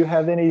 Do you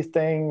have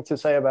anything to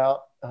say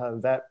about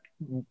that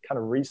kind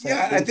of recent?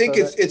 Yeah, I think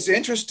it's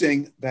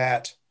interesting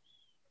that,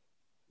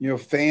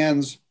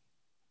 fans,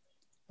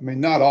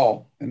 not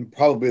all, and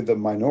probably the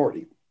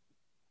minority,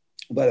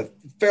 but a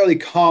fairly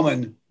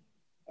common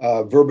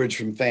verbiage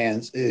from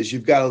fans is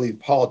you've got to leave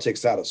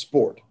politics out of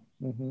sport.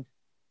 Mm-hmm.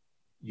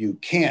 You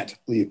can't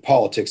leave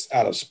politics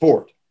out of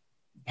sport.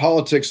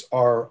 politics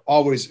are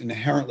always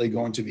inherently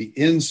going to be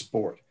in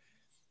sport.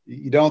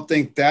 You don't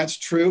think that's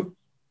true?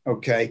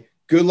 Okay.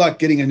 Good luck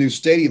getting a new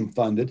stadium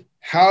funded.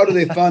 How do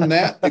they fund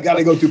that? They got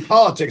to go through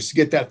politics to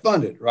get that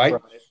funded, right? I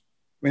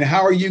mean,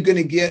 how are you going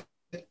to get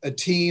a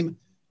team?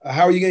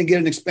 How are you going to get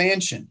an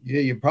expansion?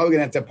 You're probably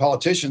going to have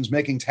politicians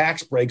making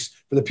tax breaks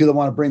for the people that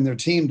want to bring their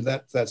team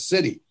to that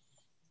city.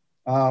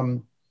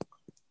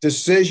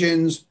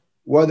 Decisions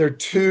whether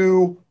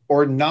to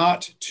or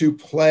not to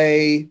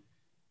play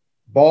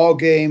ball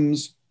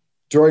games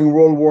during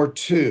World War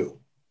II,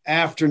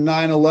 after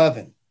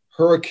 9/11,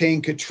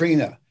 Hurricane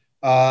Katrina,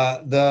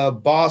 the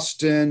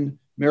Boston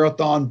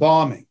Marathon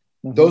bombing.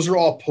 Mm-hmm. Those are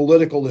all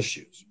political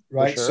issues,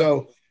 right? Sure.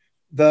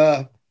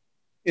 So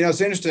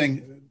it's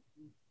interesting.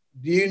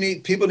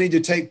 People need to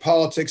take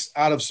politics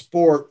out of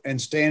sport and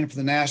stand for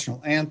the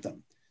national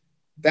anthem.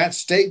 That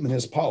statement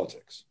is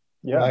politics,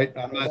 right?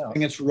 I'm not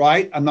saying it's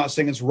right. I'm not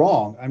saying it's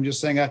wrong. I'm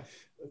just saying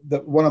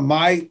that one of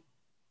my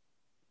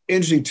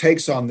interesting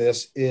takes on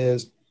this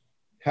is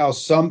how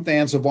some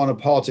fans have wanted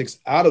politics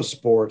out of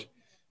sport,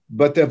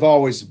 but they've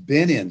always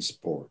been in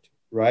sport,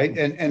 right?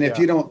 And if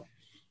you don't,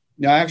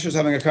 I actually was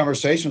having a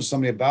conversation with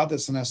somebody about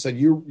this, and I said,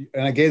 and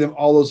I gave them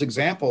all those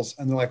examples,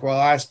 and they're like, well,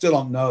 I still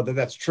don't know that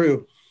that's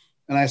true.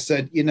 And I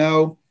said,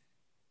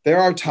 there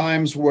are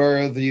times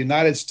where the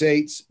United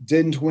States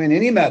didn't win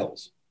any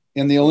medals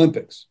in the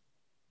Olympics,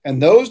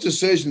 and those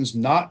decisions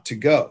not to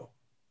go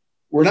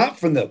were not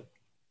from the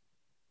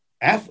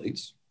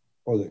athletes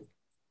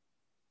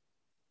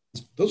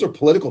those are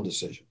political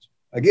decisions.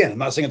 Again, I'm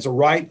not saying it's a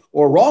right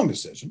or wrong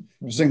decision.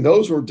 I'm saying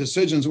those were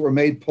decisions that were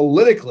made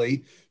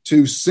politically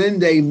to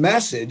send a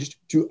message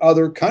to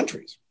other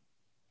countries.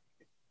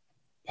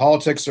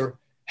 Politics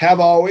have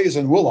always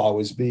and will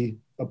always be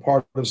a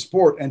part of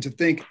sport, and to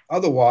think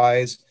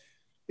otherwise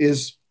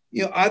is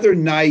either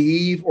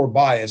naive or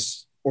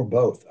biased or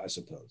both, I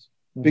suppose,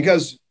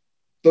 because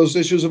those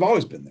issues have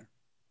always been there.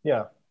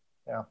 Yeah.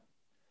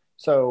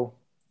 So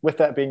with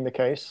that being the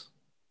case,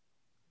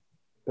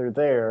 they're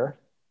there.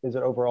 Is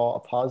it overall a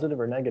positive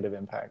or negative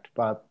impact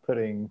by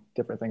putting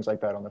different things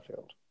like that on the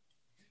field?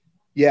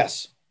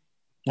 Yes.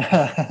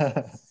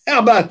 How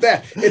about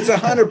that? It's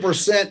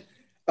 100%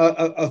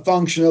 a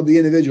function of the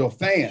individual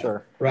fan,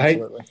 sure, right?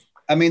 Absolutely.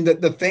 I mean,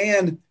 the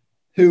fan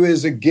who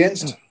is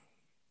against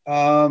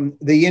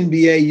the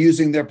NBA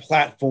using their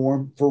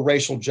platform for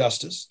racial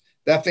justice,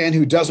 that fan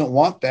who doesn't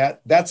want that,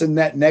 that's a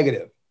net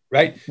negative,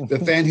 right? The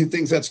fan who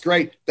thinks that's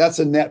great, that's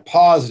a net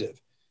positive.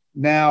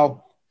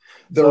 Now,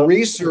 the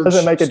research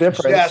doesn't make a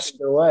difference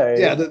either way.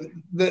 Yeah,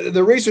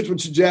 the research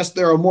would suggest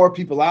there are more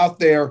people out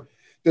there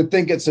that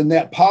think it's a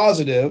net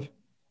positive,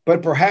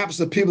 but perhaps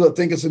the people that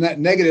think it's a net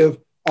negative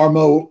are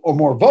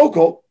more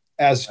vocal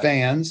as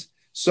fans.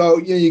 So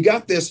you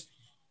got this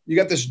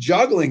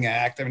juggling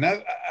act. I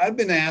mean, I've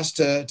been asked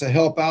to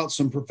help out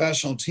some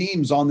professional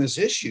teams on this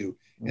issue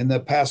in the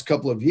past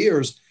couple of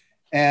years,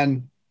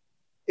 and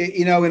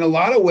in a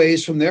lot of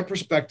ways, from their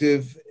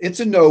perspective, it's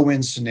a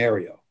no-win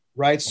scenario,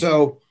 right?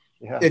 So.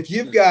 Yeah. If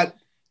you've got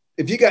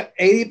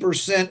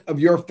 80% of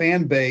your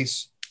fan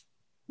base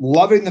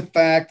loving the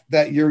fact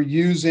that you're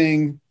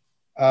using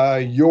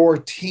your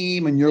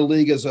team and your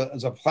league as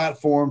a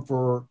platform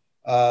for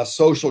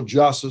social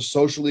justice,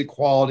 social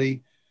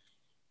equality,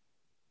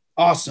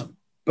 awesome.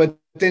 But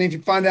then if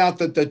you find out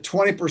that the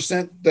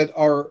 20% that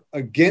are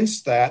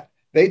against that,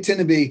 they tend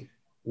to be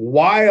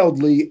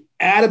wildly,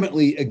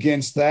 adamantly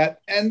against that,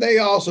 and they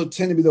also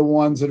tend to be the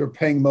ones that are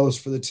paying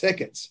most for the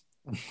tickets.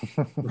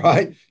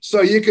 Right.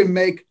 So you can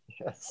make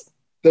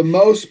the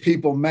most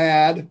people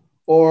mad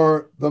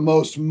or the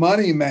most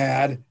money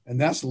mad, and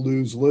that's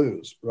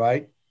lose-lose,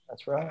 right?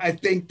 That's right. I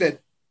think that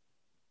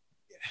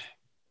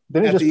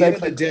then at the end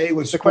of the day,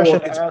 with the question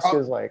to ask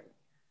is like,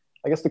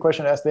 I guess the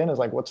question to ask then is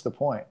like, what's the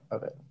point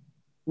of it?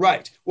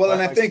 Right. Well,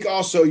 and I think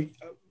also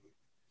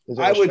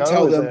I would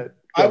tell them,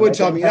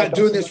 you're not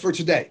doing this for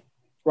today,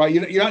 right?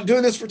 You're not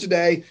doing this for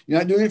today. You're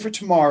not doing it for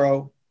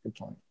tomorrow. Good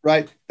point.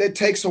 Right. That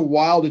takes a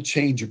while to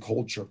change a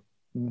culture.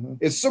 Mm-hmm.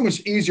 It's so much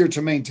easier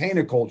to maintain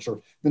a culture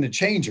than to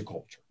change a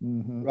culture.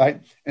 Mm-hmm.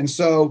 Right. And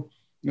so,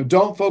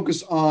 don't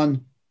focus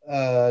on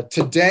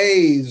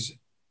today's,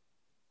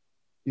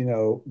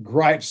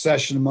 gripe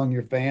session among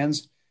your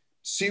fans.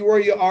 See where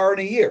you are in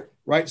a year,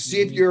 right?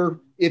 See if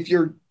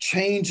you're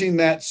changing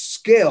that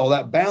scale,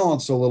 that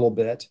balance a little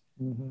bit,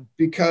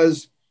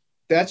 because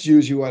that's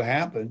usually what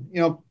happened.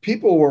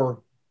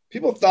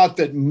 People thought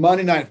that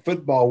Monday Night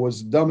Football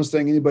was the dumbest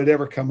thing anybody had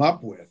ever come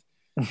up with.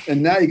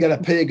 And now you got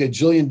to pay a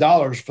gajillion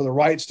dollars for the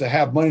rights to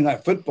have Monday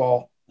Night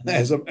Football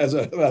as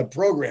a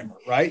programmer,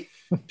 right?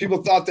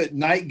 People thought that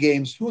night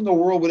games, who in the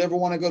world would ever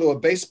want to go to a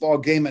baseball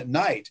game at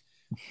night?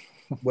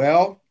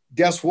 Well,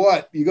 guess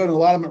what? You go to a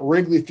lot of them at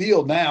Wrigley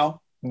Field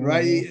now,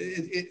 right?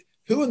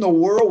 Who in the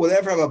world would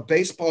ever have a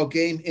baseball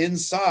game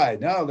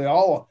inside? No, I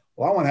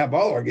want to have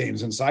all our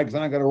games inside because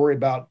I'm not going to worry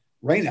about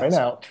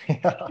rainouts.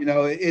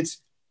 Yeah.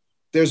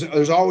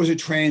 There's always a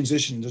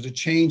transition. There's a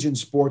change in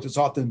sport that's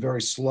often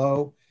very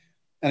slow.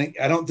 And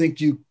I don't think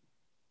you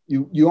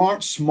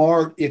aren't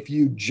smart if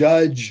you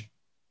judge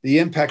the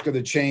impact of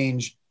the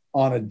change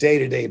on a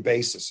day-to-day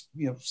basis.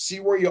 See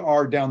where you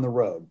are down the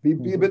road.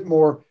 Be a bit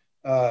more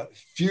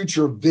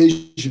future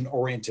vision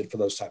oriented for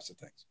those types of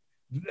things.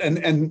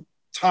 And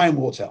time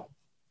will tell.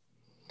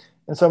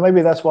 And so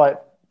maybe that's why it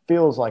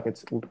feels like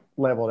it's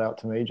leveled out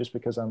to me, just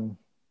because I'm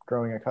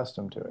growing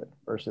accustomed to it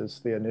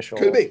versus the initial.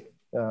 Could be.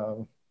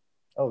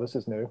 Oh, this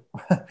is new.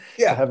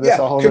 Yeah, have this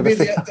all could be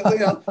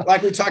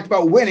like we talked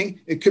about winning.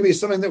 It could be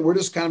something that we're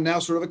just kind of now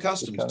sort of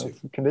accustomed to,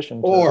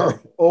 conditioned.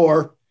 Or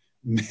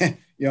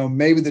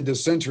maybe the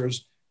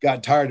dissenters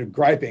got tired of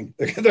griping.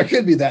 There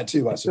could be that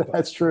too, I suppose.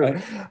 That's true.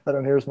 Right? I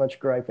don't hear as much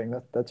griping.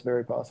 That's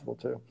very possible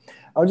too.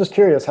 I was just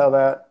curious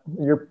how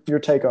your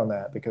take on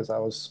that, because I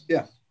was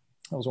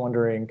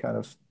wondering kind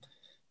of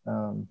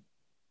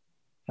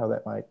how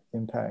that might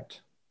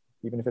impact,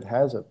 even if it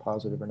has a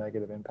positive or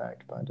negative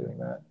impact by doing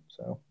that.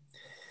 So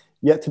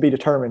yet to be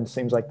determined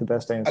seems like the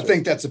best answer. I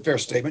think that's a fair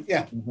statement.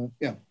 Yeah. Mm-hmm.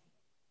 Yeah.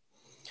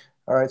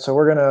 All right. So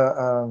we're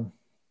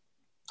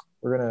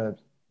gonna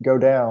go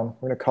down.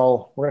 We're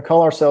gonna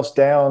call ourselves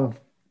down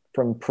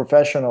from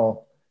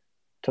professional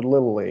to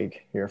Little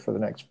League here for the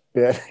next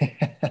bit.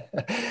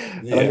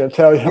 I'm going to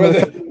tell you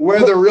where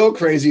the real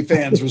crazy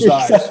fans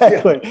reside.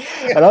 Exactly.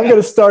 Yeah. And I'm going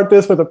to start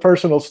this with a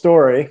personal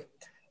story.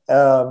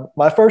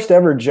 My first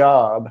ever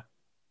job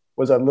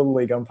was a Little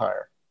League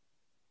umpire.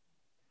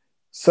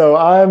 So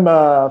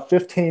I'm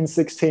 15,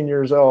 16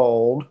 years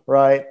old,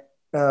 right?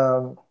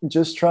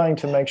 Just trying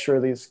to make sure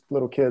these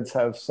little kids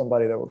have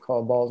somebody that will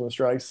call balls and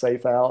strikes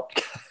safe out.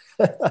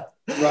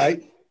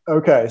 Right.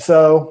 Okay.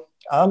 So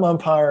I'm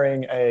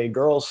umpiring a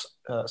girls'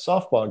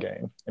 softball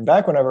game. And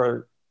back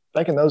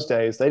in those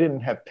days, they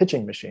didn't have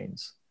pitching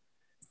machines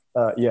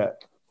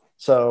yet.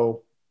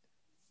 So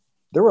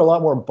there were a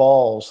lot more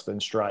balls than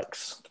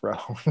strikes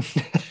thrown.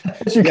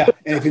 Yeah,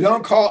 and if you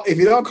don't call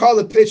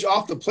the pitch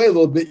off the plate a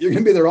little bit, you're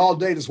going to be there all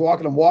day just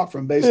walking and walk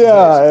from base to base.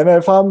 Yeah, and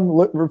if I'm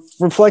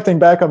reflecting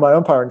back on my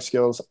umpiring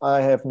skills,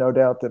 I have no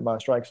doubt that my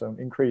strike zone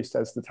increased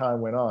as the time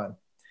went on.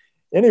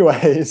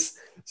 Anyways,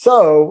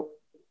 so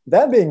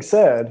that being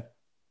said,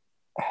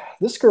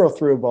 this girl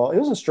threw a ball. It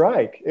was a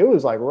strike. It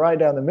was like right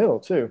down the middle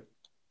too.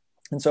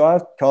 And so I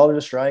called it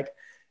a strike.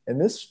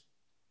 And this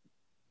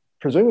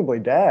presumably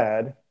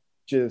dad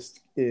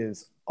just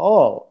is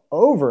all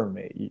over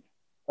me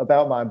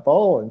about my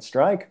ball and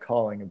strike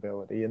calling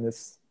ability in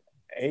this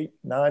 8,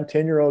 9,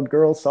 10-year-old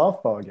girls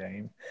softball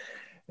game.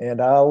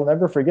 And I'll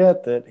never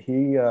forget that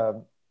he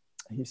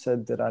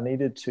said that I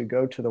needed to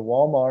go to the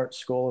Walmart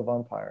School of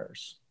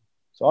Umpires.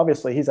 So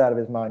obviously he's out of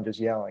his mind just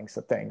yelling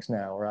some things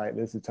now, right?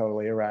 This is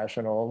totally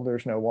irrational.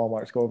 There's no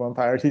Walmart School of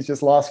Umpires. He's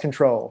just lost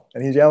control.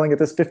 And he's yelling at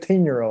this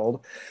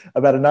 15-year-old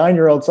about a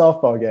 9-year-old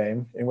softball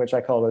game in which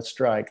I called a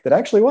strike that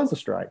actually was a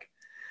strike.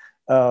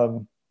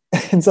 And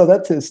so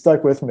that has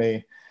stuck with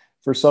me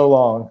for so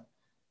long.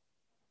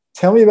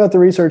 Tell me about the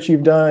research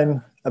you've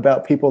done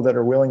about people that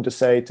are willing to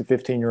say to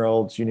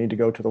 15-year-olds, you need to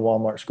go to the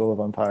Walmart School of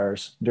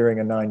Umpires during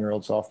a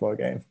 9-year-old softball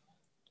game.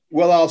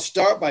 Well, I'll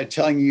start by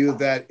telling you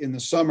that in the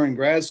summer in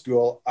grad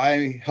school,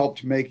 I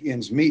helped make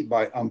ends meet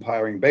by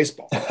umpiring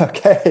baseball.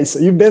 Okay, so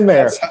you've been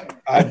there.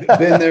 I've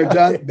been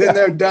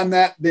there, done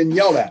that, been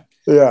yelled at.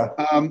 Yeah.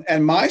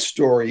 And my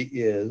story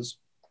is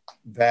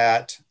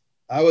that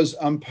I was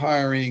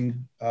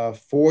umpiring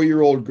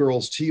 4-year-old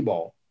girls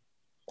t-ball.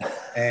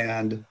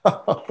 And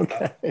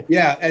okay.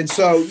 Yeah. And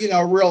so,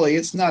 really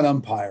it's not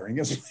umpiring.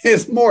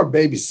 It's more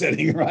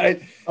babysitting,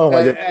 right? Oh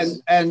my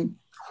goodness. And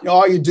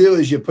all you do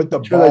is you put the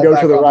ball they go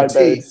back to the on right the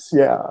tee. base.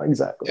 Yeah,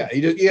 exactly. Yeah.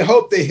 You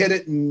hope they hit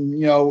it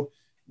and,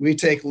 we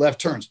take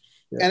left turns.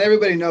 Yeah. And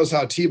everybody knows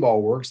how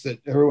t-ball works, that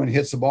everyone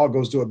hits the ball,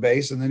 goes to a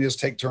base, and then just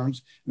take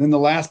turns. And then the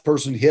last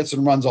person hits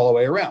and runs all the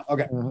way around.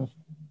 Okay. Mm-hmm.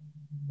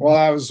 Well,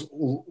 I was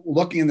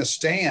looking in the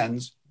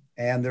stands,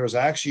 and there was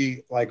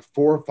actually like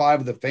 4 or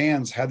 5 of the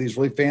fans had these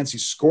really fancy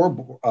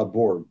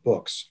scoreboard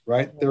books,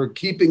 right? They were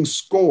keeping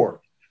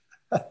score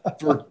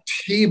for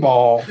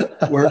t-ball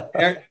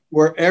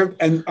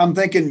and I'm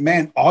thinking,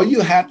 man, all you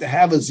have to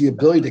have is the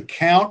ability to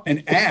count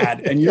and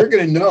add, and you're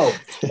going to know.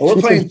 Well,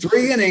 we're playing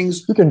 3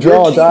 innings. You can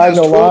draw a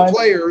diagonal line.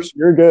 Players.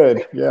 You're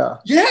good. Yeah.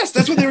 Yes,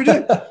 that's what they were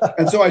doing.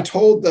 And so I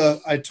told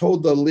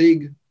the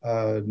league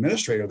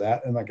administrator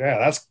that, and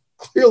that's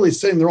clearly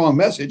sending the wrong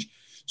message.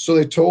 So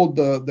they told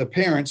the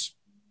parents,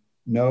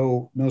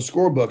 no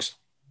scorebooks.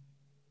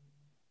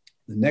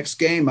 The next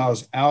game, I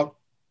was out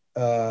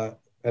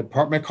at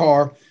parked my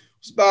car.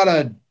 It was about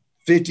a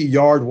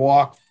 50-yard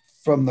walk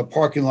from the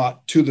parking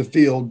lot to the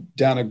field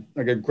down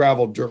a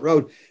gravel dirt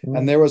road. Mm-hmm.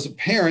 And there was a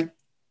parent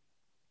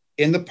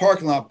in the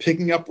parking lot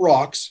picking up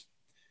rocks.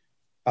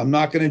 I'm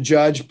not going to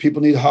judge.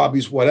 People need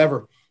hobbies,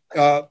 whatever.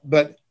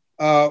 But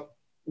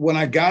when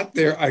I got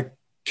there, I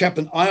kept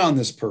an eye on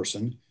this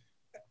person.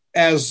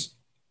 As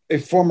a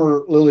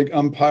former Little League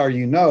umpire,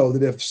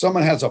 that if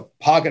someone has a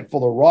pocket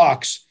full of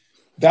rocks,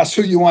 that's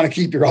who you want to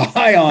keep your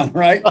eye on,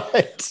 right?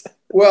 Right.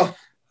 Well,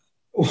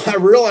 I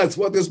realized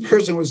what this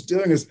person was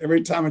doing is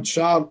every time a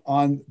child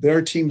on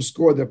their team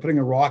scored, they're putting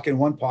a rock in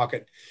one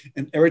pocket,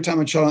 and every time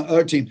a child on the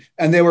other team,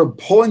 and they were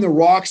pulling the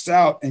rocks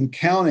out and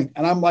counting.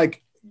 And I'm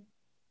like,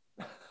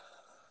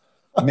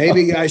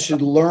 Maybe I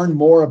should learn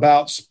more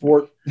about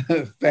sport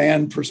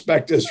fan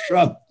perspectives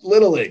from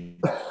Little League.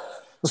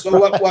 So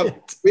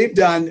what we've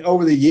done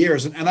over the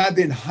years, and I've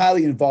been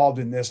highly involved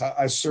in this.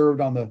 I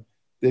served on the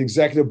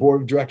executive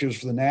board of directors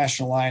for the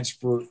National Alliance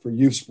for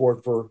Youth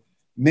Sport for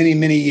many,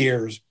 many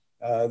years.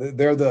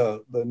 They're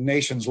the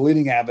nation's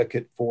leading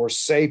advocate for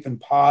safe and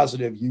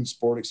positive youth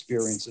sport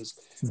experiences.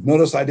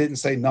 Notice I didn't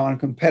say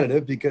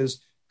non-competitive,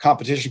 because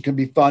competition can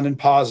be fun and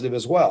positive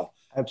as well.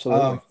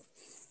 Absolutely.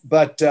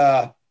 But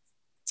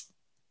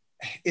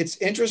it's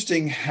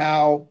interesting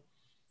how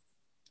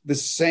the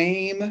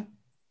same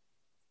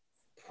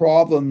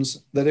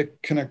problems that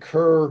it can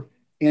occur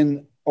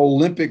in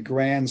Olympic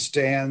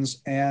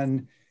grandstands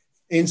and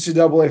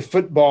NCAA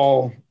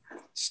football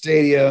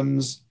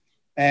stadiums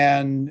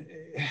and,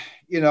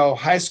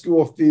 high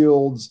school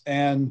fields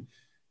and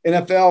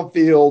NFL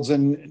fields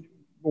and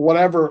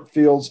whatever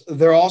fields,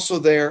 they're also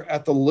there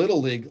at the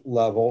Little League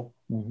level.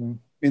 Mm-hmm.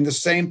 In the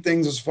same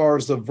things as far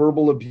as the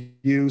verbal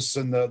abuse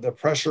and the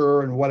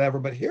pressure and whatever.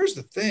 But here's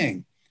the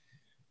thing,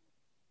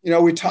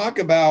 we talk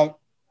about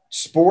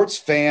sports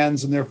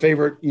fans and their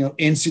favorite,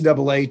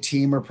 NCAA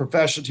team or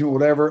professional team or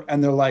whatever.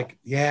 And they're like,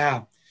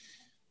 yeah,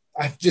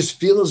 I just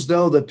feel as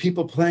though the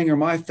people playing are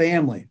my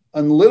family.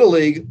 In Little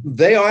League,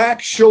 they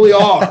actually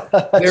are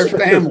their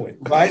family,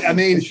 right? I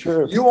mean,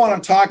 you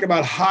want to talk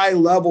about high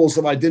levels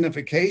of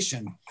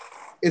identification.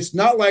 It's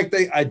not like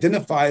they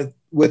identify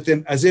with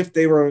them as if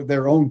they were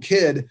their own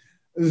kid.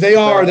 They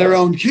are their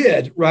own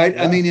kid, right?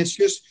 Yeah. I mean, it's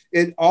just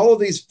all of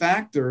these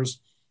factors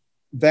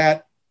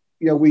that,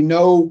 we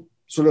know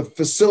sort of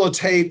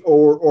facilitate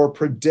or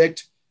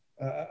predict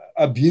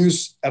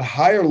abuse at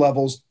higher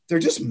levels. They're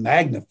just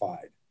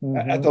magnified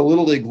at the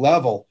Little League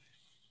level.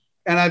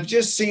 And I've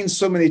just seen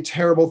so many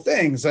terrible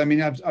things. I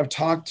mean,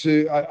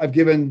 I've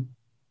given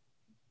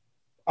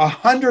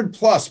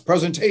 100+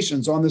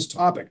 presentations on this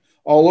topic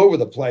all over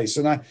the place.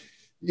 And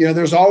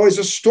there's always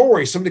a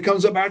story. Somebody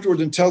comes up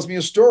afterwards and tells me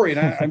a story.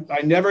 And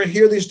I never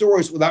hear these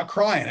stories without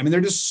crying. I mean,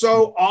 they're just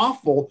so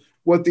awful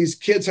what these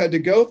kids had to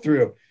go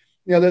through.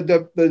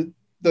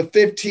 The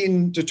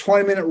 15 to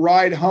 20 minute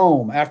ride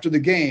home after the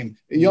game.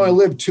 You only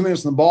live 2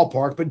 minutes in the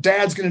ballpark, but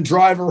dad's going to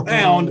drive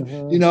around,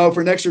 for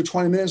an extra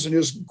 20 minutes and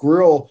just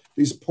grill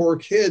these poor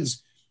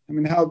kids. I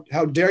mean,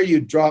 how dare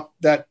you drop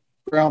that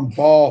ground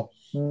ball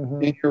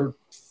in your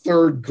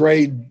third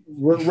grade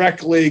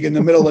rec league in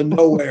the middle of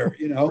nowhere,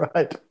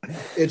 Right.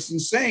 It's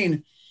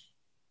insane.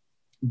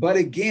 But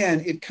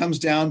again, it comes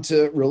down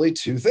to really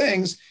two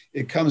things.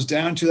 It comes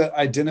down to that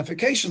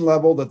identification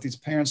level, that these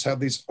parents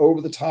have these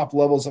over the top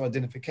levels of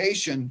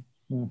identification.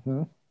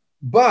 Mm-hmm.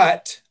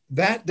 But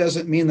that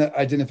doesn't mean that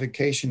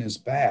identification is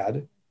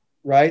bad,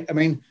 right? I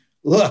mean,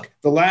 look,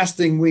 the last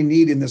thing we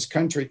need in this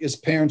country is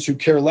parents who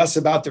care less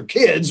about their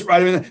kids,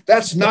 right? I mean,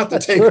 that's not the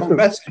take-home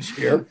message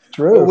here.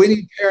 True. But we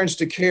need parents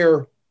to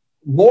care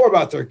more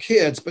about their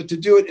kids, but to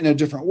do it in a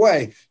different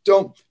way.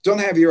 Don't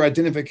have your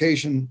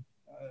identification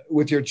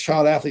with your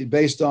child athlete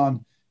based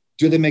on,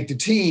 do they make the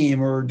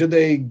team, or did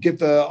they get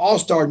the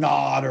all-star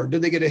nod, or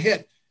did they get a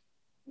hit?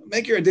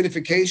 Make your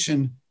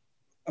identification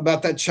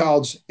about that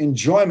child's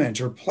enjoyment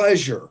or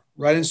pleasure,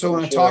 right? And so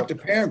when I talk to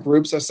parent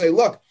groups, I say,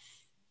 look,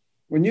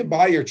 when you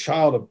buy your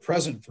child a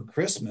present for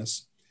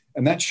Christmas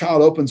and that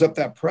child opens up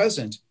that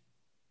present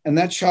and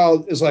that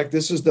child is like,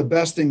 this is the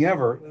best thing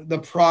ever, the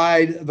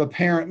pride of a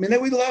parent, I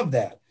mean, we love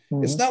that.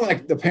 Mm-hmm. It's not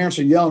like the parents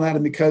are yelling at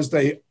them because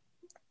they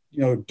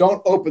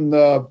don't open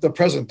the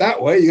present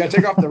that way. You got to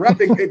take off the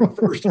wrapping paper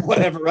first or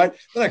whatever, right?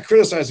 They're not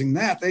criticizing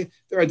that.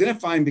 They're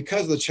identifying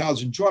because of the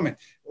child's enjoyment.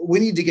 We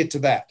need to get to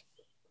that.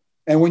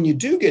 And when you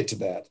do get to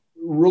that,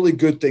 really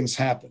good things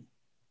happen.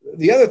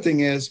 The other thing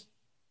is,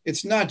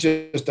 it's not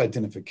just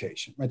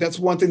identification, right? That's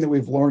one thing that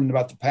we've learned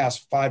about the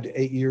past 5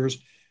 to 8 years.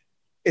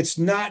 It's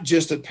not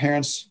just that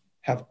parents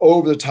have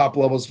over the top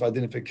levels of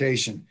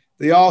identification.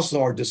 They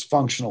also are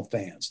dysfunctional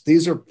fans.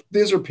 These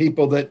are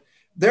people that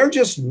they're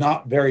just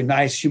not very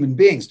nice human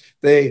beings.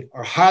 They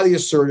are highly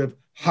assertive,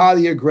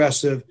 highly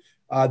aggressive.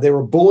 They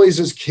were bullies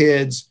as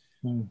kids.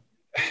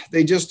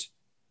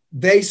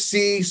 They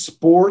see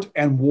sport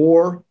and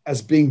war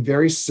as being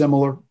very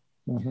similar.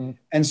 Mm-hmm.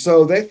 And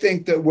so they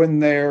think that when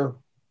their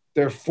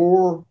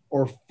 4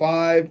 or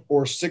 5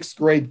 or 6th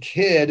grade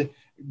kid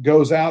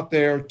goes out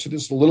there to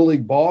this Little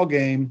League ball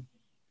game,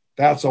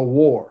 that's a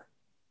war.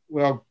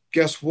 Well,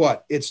 guess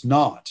what? It's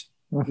not,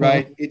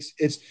 right? It's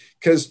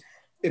because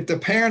if the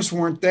parents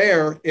weren't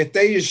there, if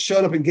they just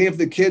showed up and gave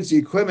the kids the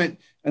equipment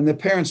and the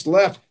parents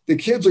left, the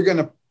kids are going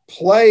to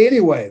play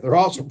anyway. They're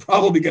also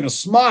probably going to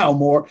smile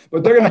more,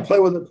 but they're going to play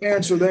whether the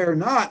parents are there or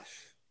not.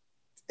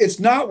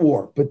 It's not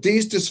war, but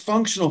these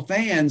dysfunctional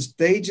fans,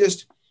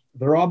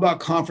 they're all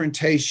about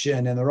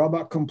confrontation and they're all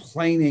about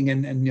complaining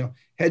and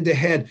head to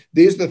head.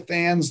 These are the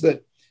fans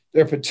that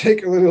they're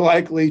particularly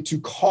likely to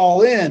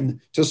call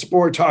in to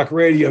sport talk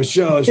radio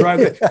shows, right?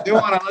 They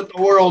want to let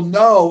the world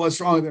know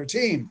what's wrong with their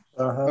team.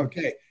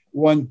 Okay.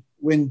 When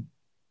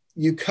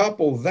you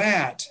couple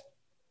that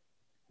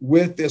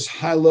with this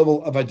high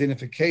level of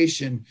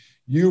identification,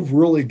 you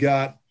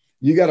got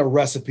a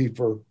recipe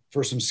for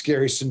for some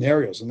scary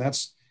scenarios. And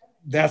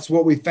that's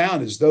what we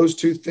found is those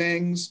two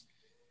things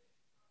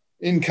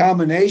in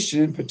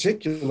combination in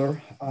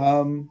particular,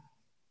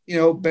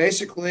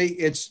 basically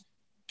it's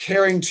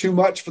caring too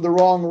much for the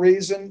wrong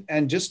reason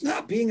and just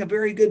not being a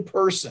very good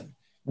person.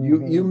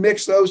 Mm-hmm. You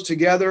mix those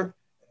together,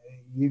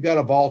 you got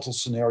a volatile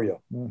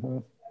scenario. Mm-hmm.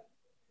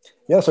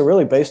 Yeah. So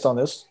really based on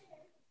this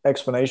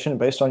explanation,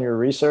 based on your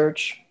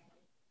research,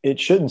 it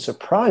shouldn't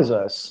surprise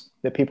us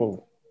that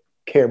people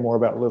care more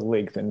about Little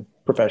League than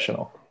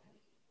professional,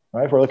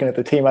 right? If we're looking at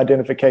the team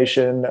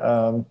identification,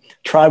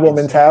 tribal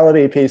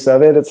mentality piece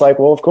of it, it's like,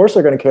 well, of course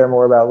they're going to care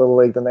more about Little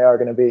League than they are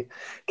going to be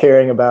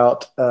caring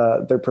about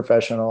their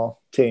professional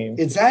team.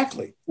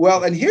 Exactly.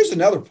 Well, and here's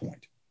another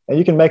point. And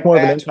you can make more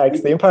of an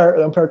impact. The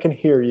umpire can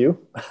hear you.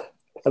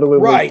 At a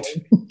Little right.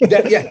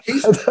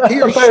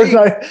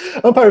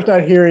 Umpire's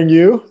not hearing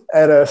you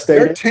at a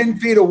stadium. They're 10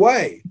 feet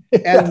away.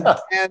 And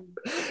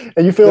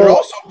you feel they're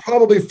also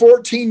probably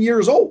 14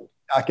 years old.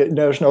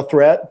 There's no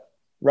threat,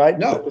 right?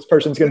 No. That this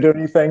person's going to do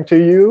anything to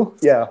you.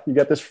 Yeah. You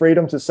got this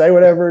freedom to say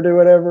whatever, do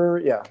whatever.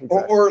 Yeah.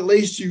 Exactly. Or at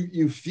least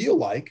you feel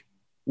like.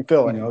 You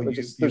feel like.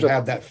 You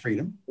have that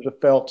freedom. There's a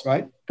felt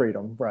right?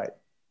 freedom. Right.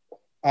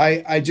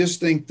 I just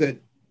think that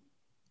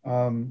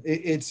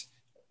it's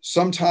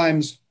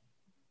sometimes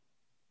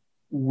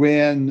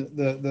when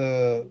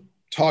the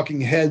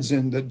talking heads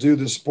and that do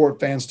the sport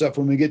fan stuff,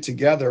 when we get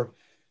together,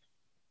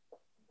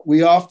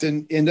 we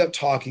often end up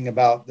talking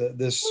about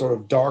this sort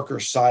of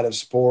darker side of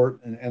sport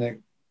and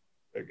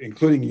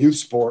including youth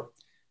sport.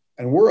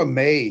 And we're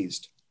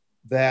amazed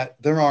that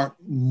there aren't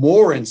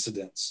more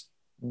incidents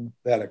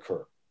that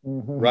occur,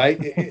 right?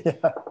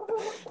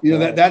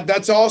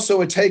 That's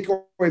also a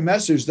takeaway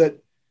message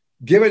that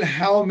given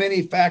how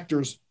many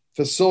factors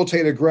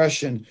facilitate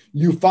aggression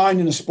you find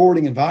in a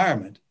sporting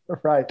environment,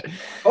 right.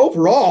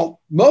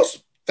 Overall,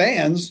 most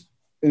fans,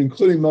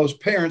 including most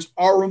parents,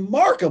 are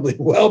remarkably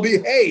well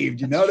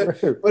behaved,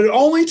 but it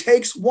only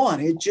takes one.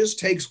 It just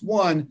takes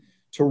one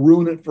to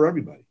ruin it for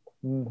everybody.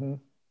 Mm-hmm.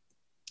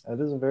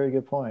 That is a very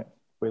good point.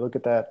 We look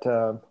at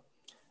that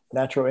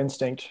natural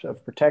instinct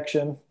of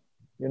protection,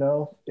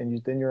 and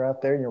then you're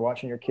out there and you're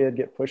watching your kid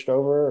get pushed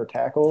over or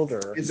tackled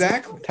or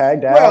exactly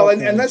tagged out. Well,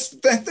 and let's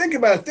think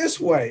about it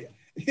this way.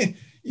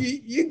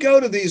 You go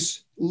to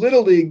these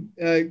Little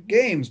League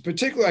games,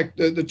 particularly like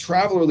the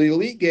Traveler, the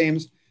elite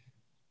games.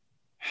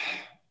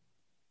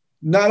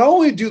 Not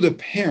only do the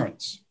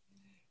parents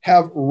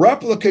have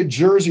replica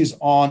jerseys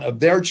on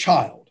of their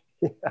child,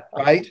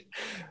 right?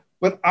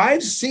 But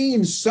I've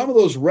seen some of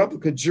those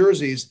replica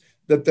jerseys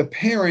that the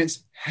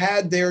parents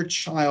had their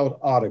child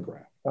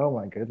autograph. Oh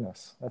my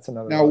goodness. That's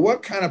another Now, one.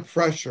 what kind of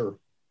pressure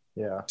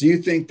do you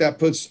think that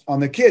puts on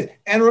the kid?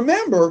 And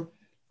remember,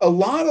 a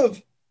lot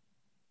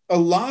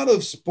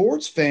of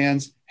sports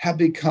fans have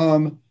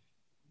become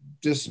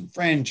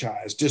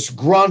disenfranchised,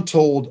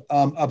 disgruntled,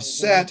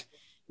 upset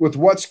with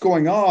what's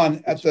going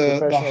on at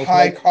the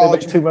high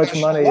college. Too much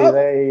money.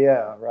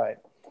 Right.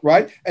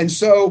 Right. And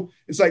so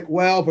it's like,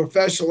 well,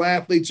 professional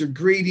athletes are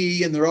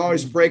greedy and they're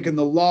always breaking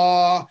the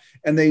law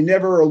and they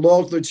never are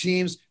loyal to their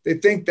teams. They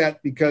think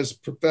that because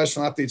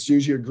professional athletes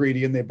usually are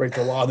greedy and they break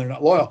the law and they're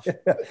not loyal.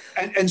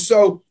 and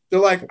so they're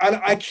like,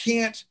 I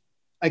can't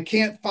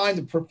find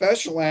a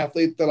professional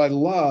athlete that I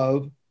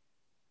love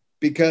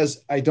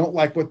because I don't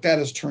like what that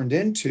has turned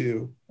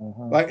into.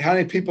 Like how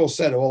many people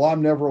said, well,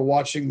 I'm never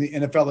watching the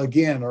NFL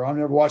again, or I'm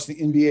never watching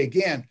the NBA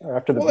again.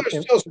 Well,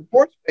 they're still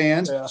sports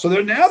fans. Yeah. So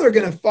they're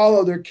going to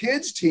follow their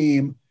kids'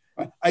 team.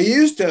 I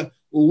used to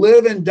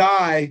live and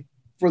die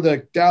for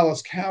the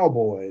Dallas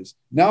Cowboys.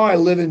 Now I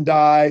live and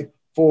die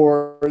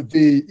for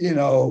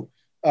the,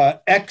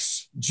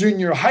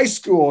 ex-junior high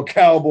school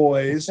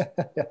Cowboys.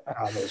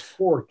 Those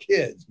poor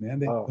kids, man.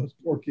 Those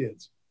poor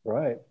kids.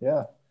 Right.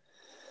 Yeah.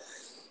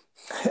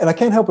 And I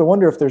can't help but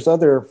wonder if there's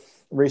other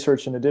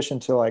research in addition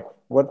to like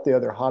what the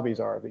other hobbies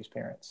are of these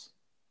parents.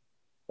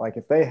 Like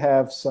if they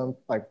have some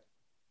like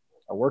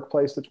a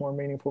workplace that's more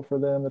meaningful for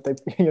them, that they,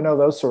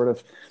 those sort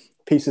of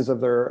pieces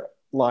of their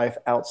life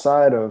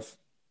outside of,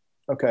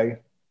 okay,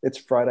 it's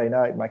Friday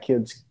night, my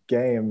kid's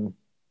game,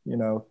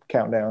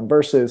 countdown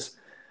versus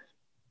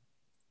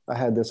I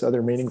had this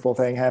other meaningful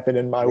thing happen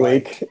in my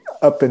week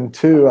up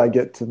until I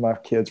get to my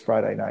kid's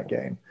Friday night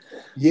game.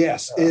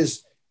 Yes.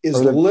 Is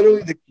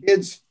literally the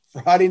kids'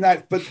 Friday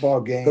night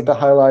football game. But the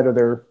highlight of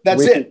their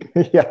That's week.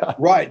 it. Yeah.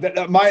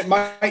 Right.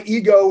 My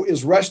ego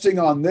is resting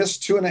on this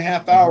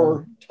 2.5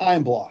 hour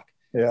time block.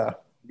 Yeah.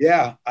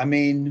 Yeah. I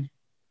mean,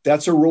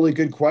 that's a really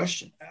good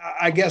question.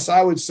 I guess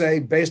I would say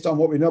based on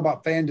what we know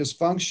about fan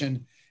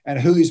dysfunction and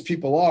who these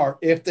people are,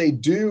 if they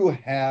do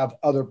have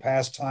other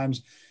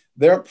pastimes,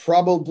 they're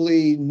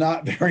probably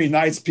not very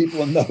nice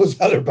people in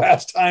those other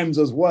pastimes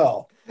as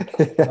well.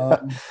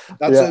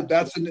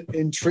 That's an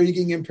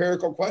intriguing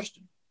empirical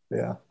question.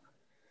 Yeah.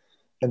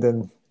 And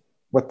then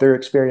what their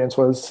experience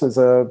was as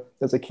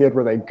a kid.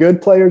 Were they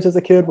good players as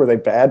a kid? Were they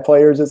bad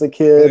players as a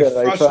kid?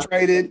 Were they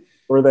frustrated?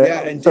 Are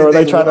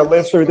they trying to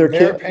live through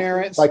their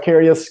parents?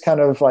 Vicarious kind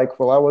of like,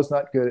 well, I was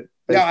not good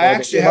at Yeah, I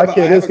actually have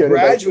a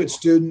graduate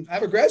student. I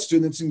have a grad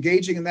student that's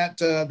engaging in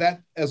that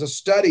as a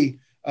study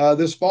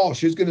this fall.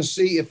 She's going to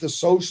see if the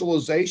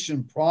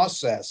socialization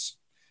process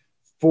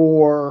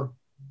for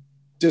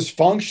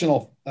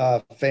dysfunctional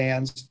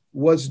fans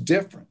was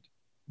different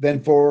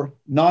than for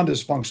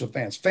non-dysfunctional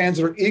fans. Fans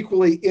that are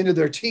equally into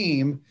their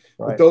team,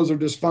 but those are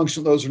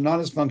dysfunctional, those are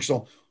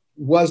non-dysfunctional.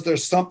 Was there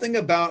something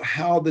about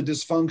how the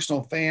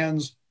dysfunctional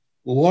fans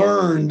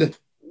learned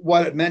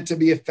what it meant to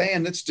be a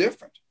fan that's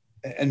different?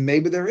 And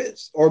maybe there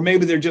is, or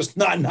maybe they're just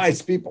not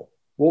nice people.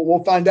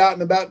 We'll find out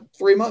in about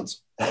 3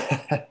 months.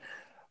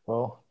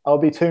 Well, I'll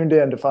be tuned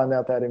in to find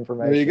out that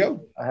information. There you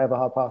go. I have a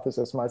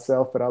hypothesis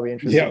myself, but I'll be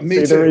interested to see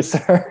too. the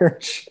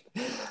research.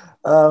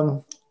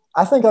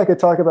 I think I could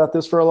talk about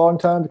this for a long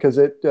time because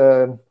it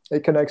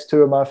connects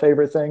two of my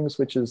favorite things,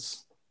 which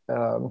is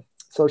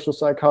social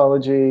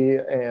psychology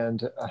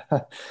and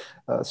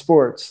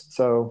sports.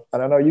 So,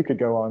 and I know you could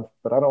go on,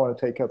 but I don't want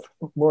to take up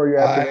more of your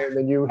afternoon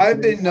than you.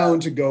 I've been known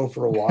to go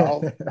for a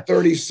while,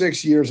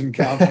 36 years and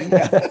counting.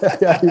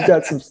 Yeah, you've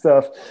got some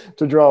stuff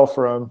to draw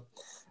from.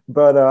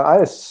 But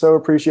I so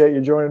appreciate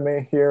you joining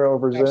me here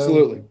over Zoom.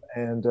 Absolutely.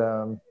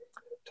 And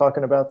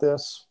talking about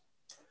this.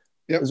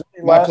 Yep,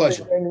 my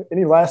pleasure.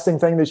 Any lasting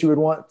thing that you would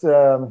want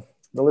the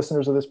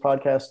listeners of this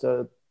podcast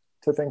to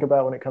think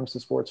about when it comes to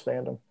sports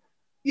fandom?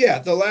 Yeah,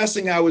 the last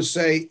thing I would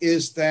say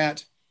is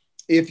that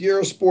if you're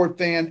a sport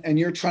fan and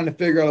you're trying to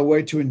figure out a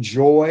way to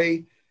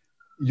enjoy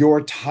your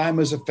time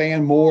as a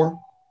fan more,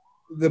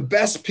 the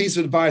best piece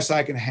of advice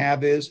I can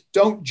have is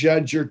don't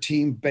judge your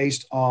team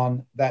based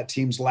on that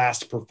team's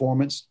last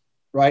performance,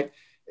 right?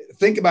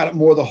 Think about it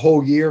more the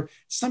whole year.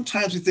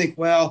 Sometimes we think,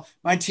 well,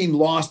 my team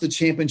lost the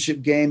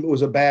championship game. It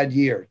was a bad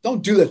year.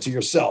 Don't do that to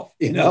yourself.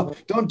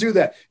 Don't do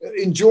that.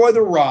 Enjoy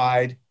the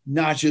ride,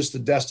 not just the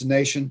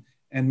destination.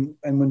 And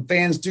when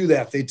fans do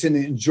that, they tend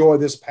to enjoy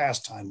this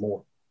pastime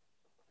more.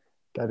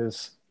 That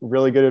is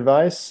really good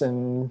advice.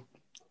 And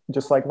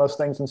just like most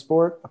things in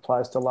sport,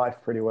 applies to life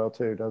pretty well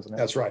too, doesn't it?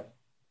 That's right.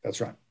 That's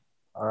right.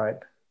 All right.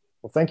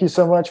 Well, thank you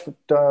so much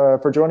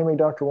for joining me,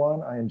 Dr.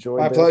 Wan. I enjoyed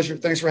it. My pleasure.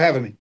 Thanks for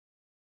having me.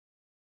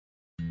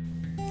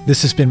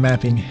 This has been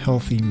Mapping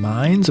Healthy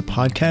Minds, a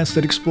podcast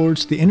that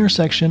explores the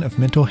intersection of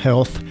mental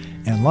health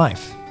and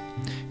life.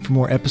 For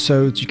more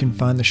episodes, you can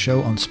find the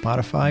show on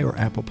Spotify or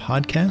Apple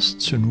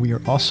Podcasts, and we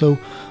are also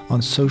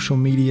on social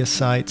media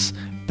sites,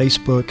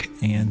 Facebook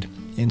and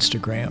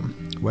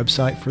Instagram. The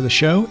website for the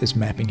show is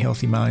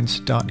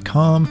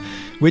mappinghealthyminds.com,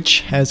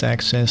 which has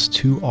access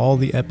to all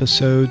the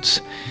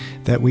episodes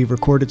that we've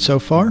recorded so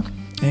far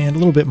and a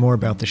little bit more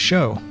about the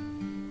show.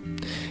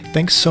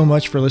 Thanks so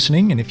much for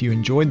listening, and if you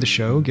enjoyed the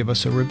show, give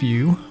us a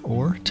review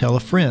or tell a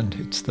friend.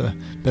 It's the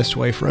best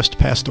way for us to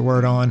pass the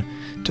word on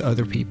to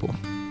other people.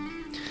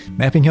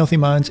 Mapping Healthy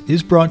Minds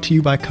is brought to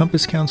you by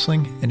Compass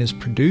Counseling and is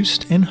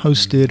produced and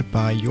hosted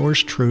by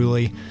yours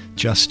truly,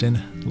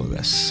 Justin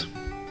Lewis.